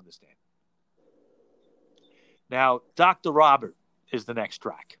I can understand. Now, Dr. Robert is the next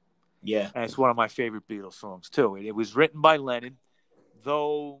track. Yeah. And it's one of my favorite Beatles songs, too. It was written by Lennon,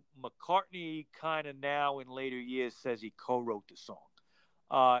 though McCartney kind of now in later years says he co-wrote the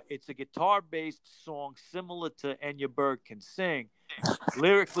song. It's a guitar-based song similar to Enya Bird Can Sing.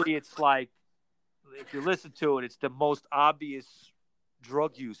 Lyrically, it's like, if you listen to it, it's the most obvious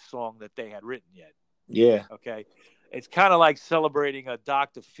drug use song that they had written yet. Yeah. Okay. It's kind of like celebrating a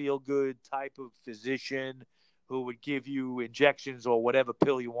Dr. Feelgood type of physician who would give you injections or whatever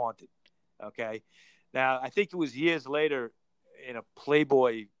pill you wanted. Okay. Now, I think it was years later in a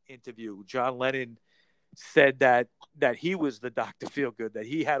Playboy interview, John Lennon said that he was the Dr. Feelgood, that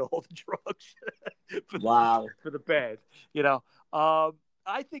he had all the drugs for the band. You know,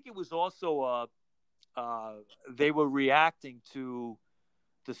 I think it was also they were reacting to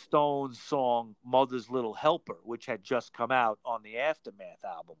the Stones song Mother's Little Helper, which had just come out on the Aftermath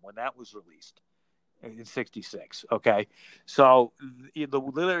album when that was released in 66. Okay. So the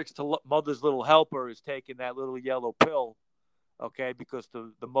lyrics to Mother's Little Helper is taking that little yellow pill, okay, because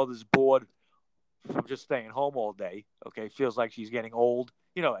the mother's bored from just staying home all day, okay, feels like she's getting old.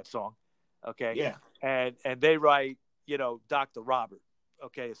 You know that song, okay? Yeah. And they write, Dr. Robert,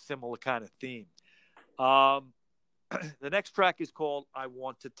 okay, a similar kind of theme. The next track is called I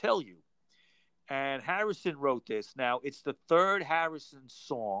Want to Tell You. And Harrison wrote this. Now, it's the third Harrison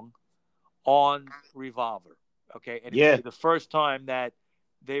song on Revolver, okay? And it's the first time that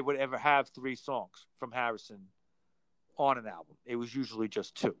they would ever have 3 songs from Harrison on an album. It was usually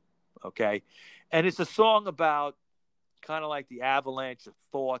just 2, okay? And it's a song about kind of like the avalanche of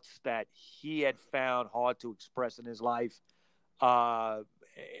thoughts that he had found hard to express in his life.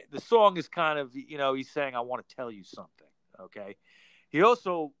 The song is kind of, he's saying, I want to tell you something, okay? He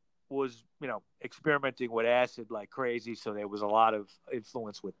also was, experimenting with acid like crazy, so there was a lot of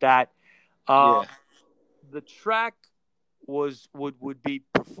influence with that. The track would be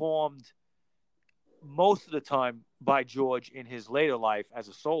performed most of the time by George in his later life as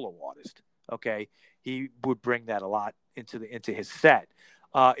a solo artist, okay? He would bring that a lot into his set.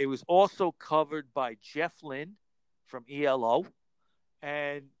 It was also covered by Jeff Lynne from ELO,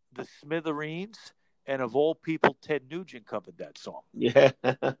 and the Smithereens, and of all people, Ted Nugent covered that song. Yeah.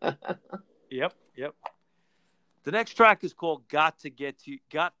 Yep. The next track is called "Got to Get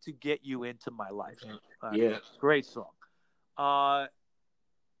You Into My Life." Great song.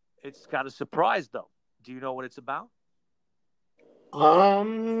 It's got a surprise though. Do you know what it's about?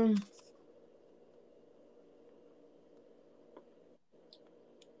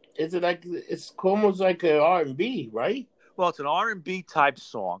 Is it like it's almost like an R&B, right? Well, it's an R&B type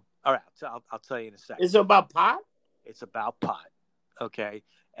song. All right, I'll tell you in a second. It's about pot? It's about pot, okay?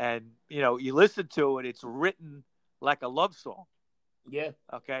 And, you listen to it, it's written like a love song. Yeah.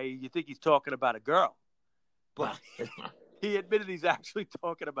 Okay? You think he's talking about a girl. But he admitted he's actually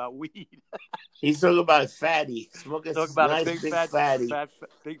talking about weed. He's talking about fatty. Smoking talking about nice, a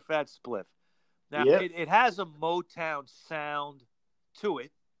big fat spliff. Now, it has a Motown sound to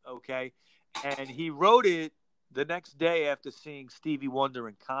it, okay? And he wrote it the next day after seeing Stevie Wonder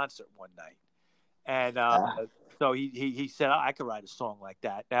in concert one night. And so he said, I could write a song like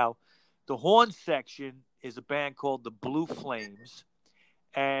that. Now, the horn section is a band called the Blue Flames.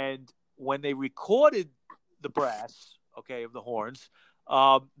 And when they recorded the brass, okay, of the horns,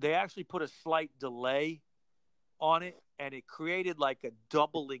 they actually put a slight delay on it, and it created like a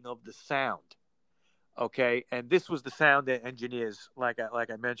doubling of the sound. Okay, and this was the sound engineers, like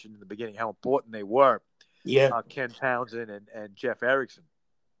I mentioned in the beginning, how important they were. Yeah, Ken Townsend and Jeff Erickson.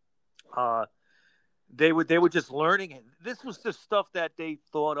 They were just learning. This was just stuff that they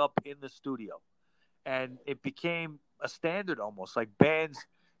thought up in the studio, and it became a standard almost. Like bands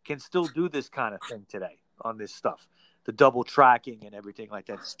can still do this kind of thing today on this stuff, the double tracking and everything like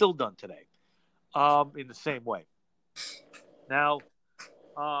that. Still done today, in the same way. Now.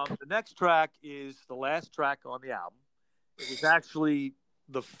 The next track is the last track on the album. It was actually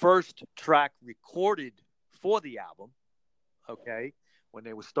the first track recorded for the album, okay, when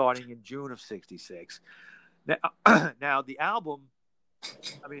they were starting in June of 66. Now the album,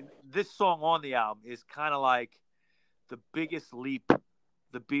 this song on the album is kind of like the biggest leap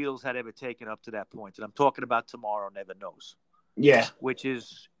the Beatles had ever taken up to that point. And I'm talking about Tomorrow Never Knows. Yeah. Which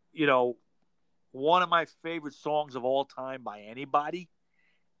is, one of my favorite songs of all time by anybody.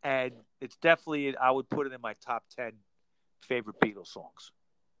 And it's definitely, I would put it in my top 10 favorite Beatles songs.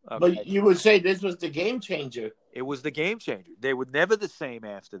 Okay. But you would say this was the game changer. It was the game changer. They were never the same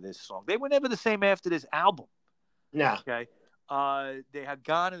after this song. They were never the same after this album. No. Okay. They had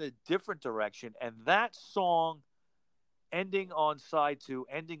gone in a different direction. And that song ending on side 2,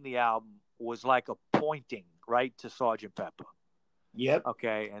 ending the album was like a pointing right to Sergeant Pepper. Yep.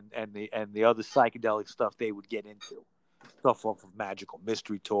 Okay, and the other psychedelic stuff they would get into, stuff off of Magical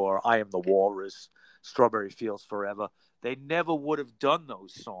Mystery Tour, I Am the Walrus, Strawberry Fields Forever. They never would have done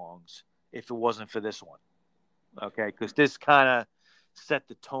those songs if it wasn't for this one. Okay, because this kind of set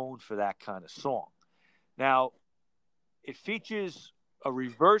the tone for that kind of song. Now, it features a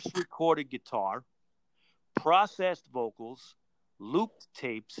reverse recorded guitar, processed vocals, looped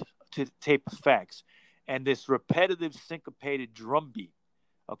tapes to tape effects, and this repetitive syncopated drum beat.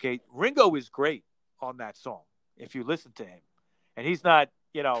 Okay, Ringo is great on that song if you listen to him, and he's not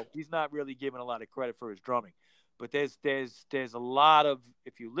really given a lot of credit for his drumming, but there's a lot of,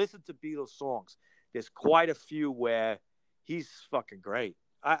 if you listen to Beatles songs, there's quite a few where he's fucking great.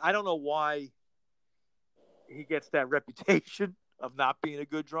 I don't know why he gets that reputation of not being a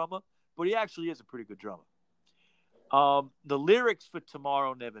good drummer, but he actually is a pretty good drummer. The lyrics for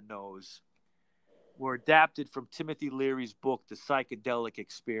Tomorrow Never Knows were adapted from Timothy Leary's book, The Psychedelic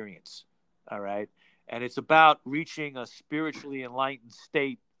Experience. All right. And it's about reaching a spiritually enlightened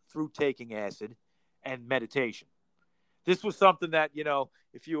state through taking acid and meditation. This was something that,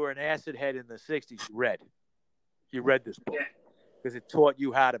 if you were an acid head in the 60s, you read this book because it taught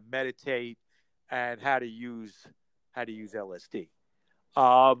you how to meditate and how to use LSD.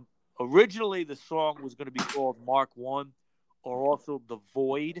 Originally, the song was going to be called Mark I, or also The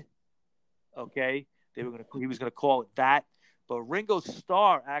Void. Okay, he was going to call it that, but Ringo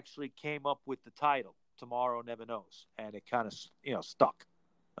Starr actually came up with the title Tomorrow Never Knows, and it kind of stuck.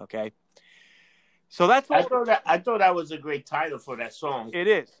 Okay, so that's all. I thought that was a great title for that song. It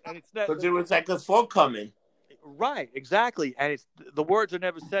is, and it's because it was like a forthcoming. Right, exactly, and it's the words are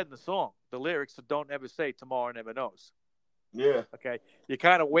never said in the song. The lyrics don't ever say Tomorrow Never Knows. Yeah. Okay, you're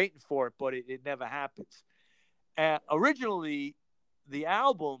kind of waiting for it, but it never happens. Originally, the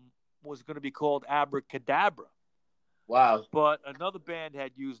album was going to be called Abracadabra. Wow. But another band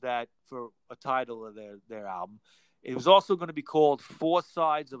had used that for a title of their album. It was also going to be called Four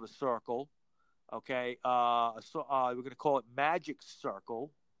Sides of a Circle. Okay, we're going to call it Magic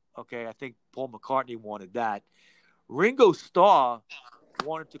Circle. Okay, I think Paul McCartney wanted that. Ringo Starr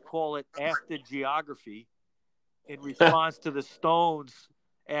wanted to call it After Geography in response to the Stones'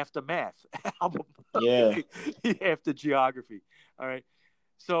 Aftermath album. Yeah. After Geography. All right.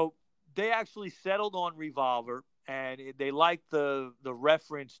 So they actually settled on Revolver, and they liked the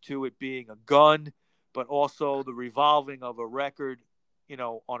reference to it being a gun, but also the revolving of a record,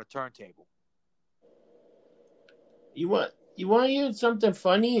 on a turntable. You want to hear something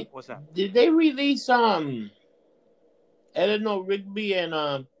funny? What's that? Did they release Eleanor Rigby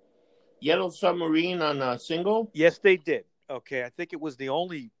and Yellow Submarine on a single? Yes, they did. Okay, I think it was the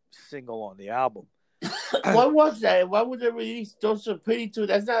only single on the album. What was that? Why would they release Don't So Pretty too?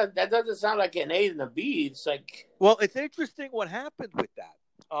 That doesn't sound like an A and a B. It's like, well, it's interesting what happened with that.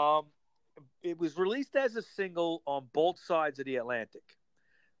 It was released as a single on both sides of the Atlantic,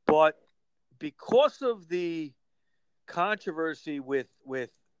 but because of the controversy with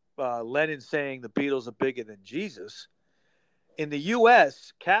Lennon saying the Beatles are bigger than Jesus, in the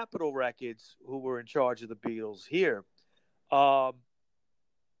U.S., Capitol Records, who were in charge of the Beatles here,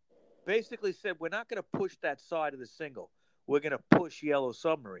 basically said, we're not going to push that side of the single. We're going to push Yellow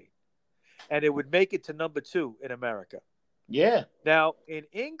Submarine. And it would make it to number 2 in America. Yeah. Now, in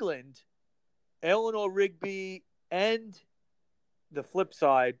England, Eleanor Rigby and the flip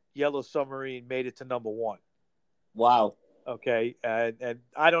side, Yellow Submarine, made it to number 1. Wow. Okay. And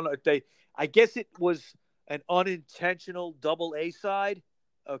I don't know. I guess it was an unintentional double A side.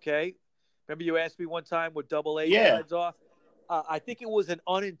 Okay. Remember you asked me one time what double A sides are? I think it was an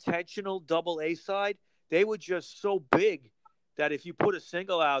unintentional double A side. They were just so big that if you put a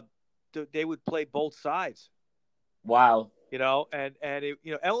single out, they would play both sides. Wow. And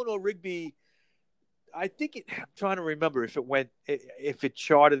Eleanor Rigby, I think I'm trying to remember if it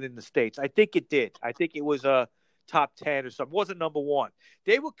charted in the States. I think it did. I think it was a top 10 or something. It wasn't number 1.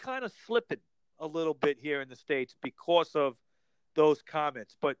 They were kind of slipping a little bit here in the States because of those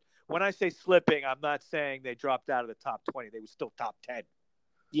comments. But when I say slipping, I'm not saying they dropped out of the top 20. They were still top 10.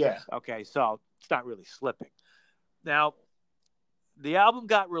 Yeah. Okay, so it's not really slipping. Now, the album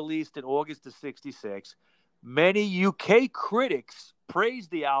got released in August of 1966. Many UK critics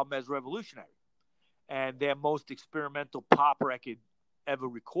praised the album as revolutionary and their most experimental pop record ever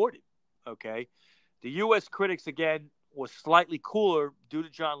recorded. Okay. The U.S. critics, again, was slightly cooler due to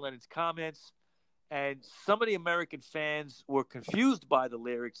John Lennon's comments. And some of the American fans were confused by the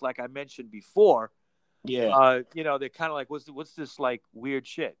lyrics, like I mentioned before. Yeah. They're kind of like, what's this like weird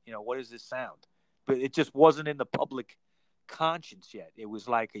shit? What does this sound? But it just wasn't in the public conscience yet. It was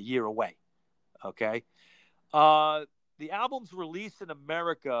like a year away. Okay. The album's release in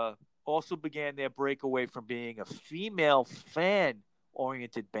America also began their breakaway from being a female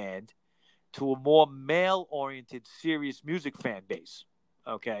fan-oriented band to a more male-oriented serious music fan base.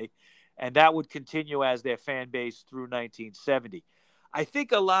 Okay. And that would continue as their fan base through 1970. I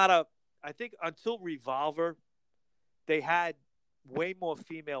think until Revolver, they had way more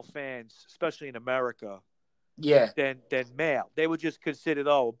female fans, especially in America, than male. They were just considered,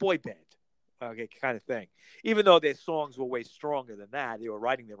 a boy band, okay, kind of thing. Even though their songs were way stronger than that, they were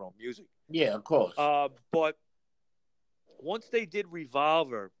writing their own music. Yeah, of course. But once they did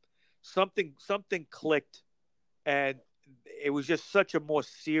Revolver, something clicked, and it was just such a more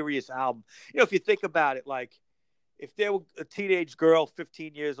serious album. If you think about it, like if there were a teenage girl,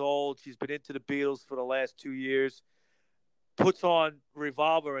 15 years old, she's been into the Beatles for the last 2 years, puts on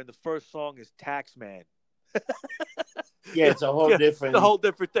Revolver, and the first song is Taxman. Yeah, it's a whole different. It's a whole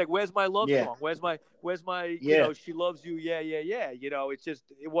different thing. Where's my love song? Where's my? She loves you. Yeah. It's just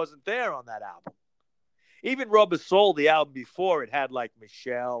it wasn't there on that album. Even Rubber Soul, the album before, it had like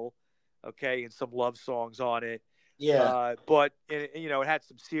Michelle, okay, and some love songs on it. Yeah. But it had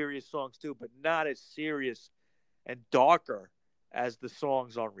some serious songs too, but not as serious and darker as the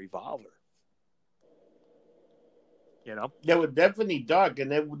songs on Revolver. They were definitely dark,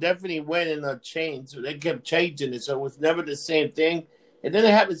 and they definitely went in a change. So they kept changing it, so it was never the same thing. And then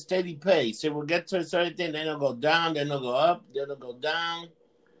they have a steady pace. It will get to a certain thing, then it'll go down, then it'll go up, then it'll go down.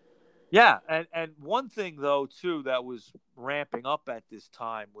 Yeah, and one thing though too that was ramping up at this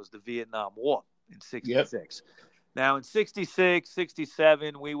time was the Vietnam War in '66. Yep. Now in '66,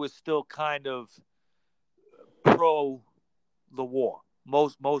 '67, we were still kind of pro the war.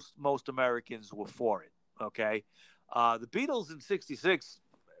 Most Americans were for it. Okay. The Beatles in '66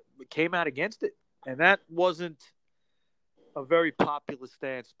 came out against it, and that wasn't a very popular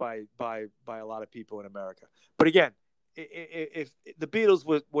stance by a lot of people in America. But again, if the Beatles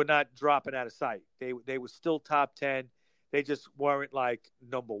were not dropping out of sight, they were still top 10. They just weren't like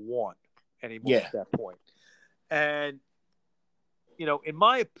number one anymore at that point. And in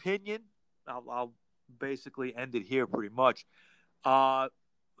my opinion, I'll basically end it here pretty much.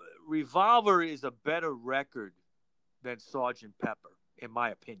 Revolver is a better record than Sgt. Pepper, in my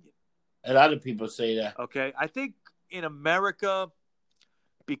opinion. A lot of people say that. Okay. I think in America,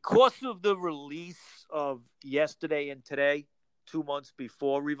 because of the release of Yesterday and Today, 2 months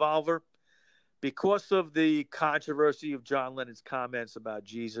before Revolver, because of the controversy of John Lennon's comments about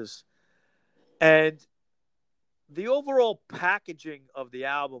Jesus, and the overall packaging of the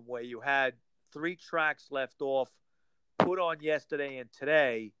album where you had 3 tracks left off, put on Yesterday and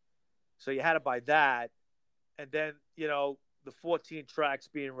Today, so you had to buy that, and then, the 14 tracks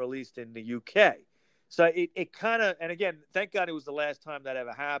being released in the UK. So it kind of, and again, thank God it was the last time that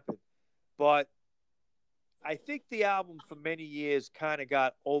ever happened. But I think the album for many years kind of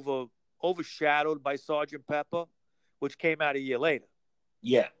got overshadowed by Sgt. Pepper, which came out a year later.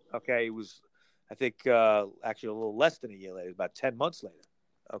 Yeah. Okay. It was, I think, actually a little less than a year later, about 10 months later.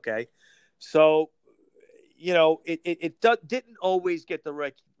 Okay. So, it didn't always get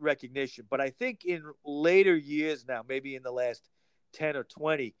the recognition, but I think in later years now, maybe in the last 10 or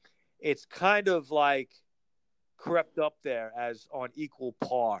 20, it's kind of like crept up there as on equal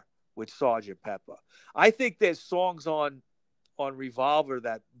par with Sgt. Pepper. I think there's songs on Revolver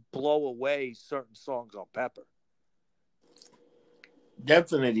that blow away certain songs on Pepper.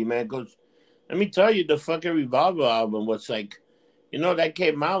 Definitely, man. Because let me tell you, the fucking Revolver album was like, that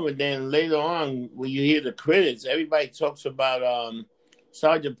came out, and then later on, when you hear the critics, everybody talks about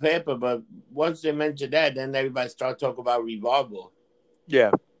Sgt. Pepper, but once they mention that, then everybody starts talking about Revolver.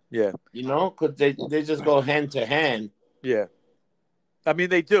 Yeah, yeah. Because they just go hand to hand. Yeah. I mean,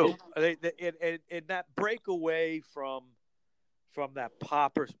 they do. In that breakaway from that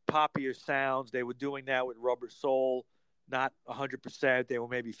poppier sounds, they were doing that with Rubber Soul, not 100%. They were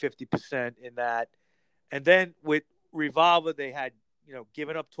maybe 50% in that. And then with Revolver, they had,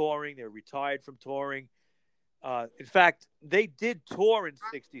 given up touring. They were retired from touring. In fact, they did tour in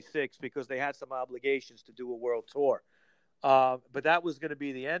 '66 because they had some obligations to do a world tour. But that was going to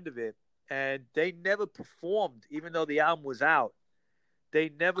be the end of it. And they never performed, even though the album was out. They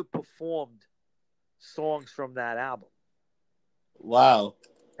never performed songs from that album. Wow.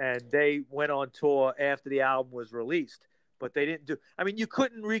 And they went on tour after the album was released. But they didn't do... I mean, you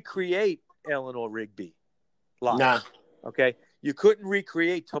couldn't recreate Eleanor Rigby live. Nah. Okay? You couldn't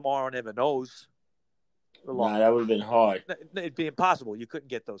recreate Tomorrow Never Knows. Nah, that would have been hard. It'd be impossible. You couldn't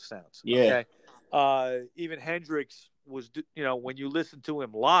get those sounds. Yeah. Okay? Even Hendrix was... when you listen to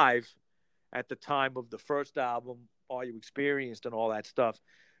him live at the time of the first album Are You Experienced and all that stuff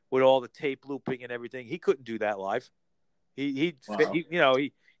with all the tape looping and everything. He couldn't do that live. Wow.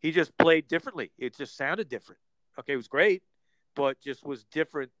 He just played differently. It just sounded different. Okay, it was great, but just was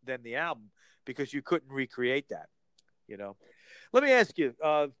different than the album because you couldn't recreate that. You know. Let me ask you,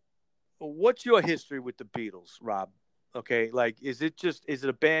 what's your history with the Beatles, Rob? Okay, like is it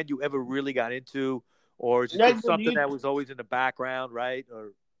a band you ever really got into, or is it Like, just something that was always in the background, right?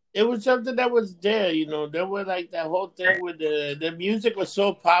 Or it was something that was there, you know. There was like that whole thing with the music was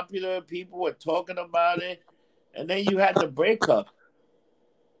so popular, people were talking about it, and then you had the breakup,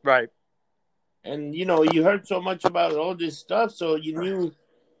 right? and you know you heard so much about all this stuff, so you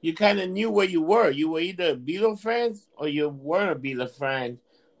kind of knew where you were. You were either a Beatles fans or you weren't a Beatles fan,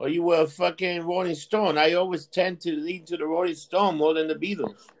 or you were a fucking Rolling Stone. I always tend to lean to the Rolling Stone more than the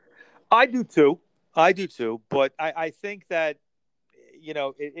Beatles. I do too. I do too. But I think that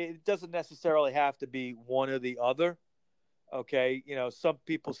it doesn't necessarily have to be one or the other. Okay, some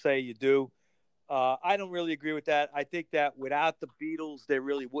people say you do. I don't really agree with that. I think that without the Beatles, there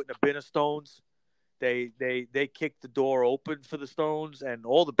really wouldn't have been a Stones. They kicked the door open for the Stones and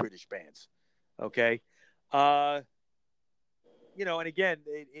all the British bands. Okay, and again,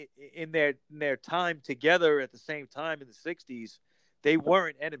 in their time together at the same time in the '60s, they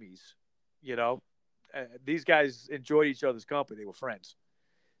weren't enemies. These guys enjoyed each other's company. They were friends.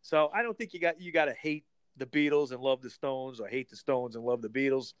 So I don't think you got to hate the Beatles and love the Stones, or hate the Stones and love the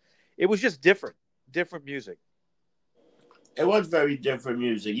Beatles. It was just different music. It was very different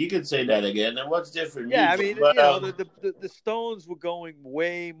music. You could say that again. It was different Yeah, I music, mean, but the Stones were going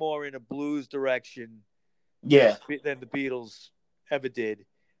way more in a blues direction yeah, than the Beatles ever did.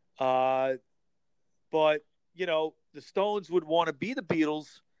 Uh, but the Stones would want to be the Beatles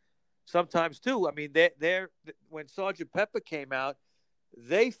sometimes too. I mean, they're when Sergeant Pepper came out,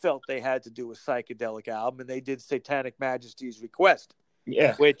 they felt they had to do a psychedelic album, and they did Satanic Majesty's Request,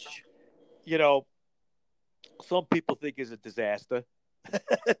 yeah, which you know some people think is a disaster.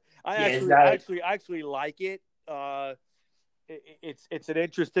 I yeah. It's actually, not. actually like it. It's an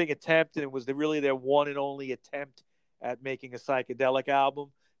interesting attempt, and it was really their one and only attempt at making a psychedelic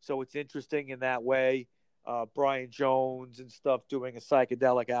album. So it's interesting in that way. Brian Jones and stuff doing a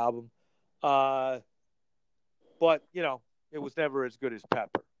psychedelic album, but it was never as good as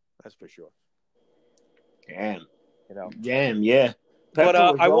Pepper. That's for sure. Damn, You know, damn, yeah. but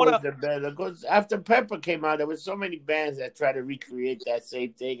Pepper was I want always to. the best. Because after Pepper came out, there was so many bands that tried to recreate that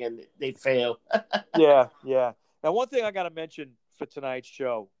same thing, and they failed. Yeah, yeah. Now, one thing I got to mention for tonight's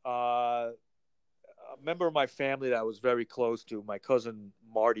show. A member of my family that I was very close to, my cousin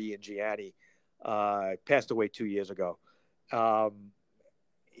Marty and Gianni, passed away 2 years ago. Um,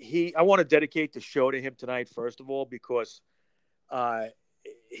 I want to dedicate the show to him tonight, first of all, because uh,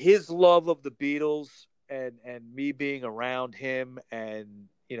 his love of the Beatles and me being around him and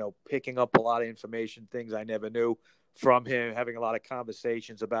picking up a lot of information, things I never knew from him, having a lot of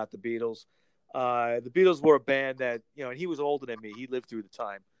conversations about the Beatles. The Beatles were a band that and he was older than me. He lived through the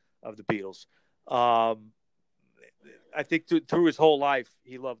time of the Beatles. Um, I think through his whole life,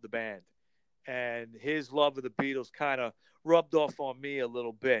 he loved the band, and his love of the Beatles kind of rubbed off on me a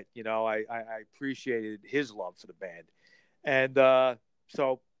little bit. I appreciated his love for the band, and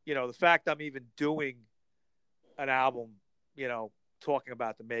so the fact I'm even doing an album, talking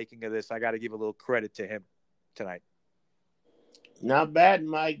about the making of this, I got to give a little credit to him tonight. Not bad,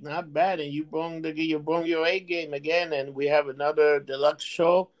 Mike. Not bad. And you brought your A game again, and we have another deluxe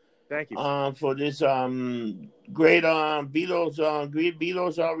show. Thank you. For this great great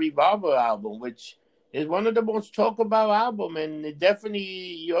Beatles Revolver album, which is one of the most talked about album, and you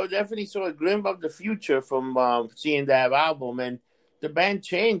definitely saw a glimpse of the future from seeing that album. And the band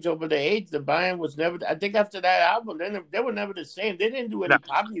changed over the age. The band was never. I think after that album, they were never the same. They didn't do any No,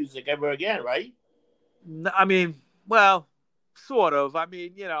 pop music ever again, right? I mean, well, sort of. I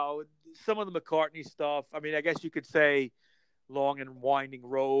mean, some of the McCartney stuff. I mean, I guess you could say Long and Winding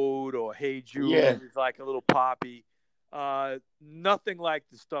Road or Hey Yeah. Jude is like a little poppy. Nothing like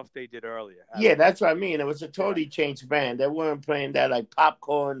the stuff they did earlier. Yeah, that's what I mean. It was a Yeah. totally changed band. They weren't playing that like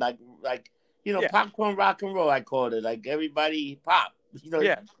popcorn, like Yeah. popcorn rock and roll. I called it like everybody pop.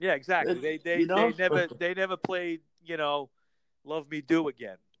 Yeah, exactly. They they you know, they never they never played, Love Me Do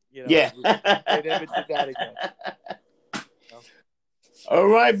again. yeah. They never did that again. You know? All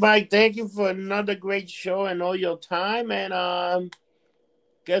right, Mike. Thank you for another great show and all your time. And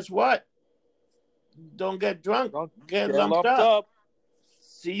guess what? Don't get drunk. Get Get lumped lumped up. up.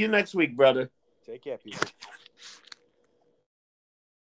 See you next week, brother. Take care, people.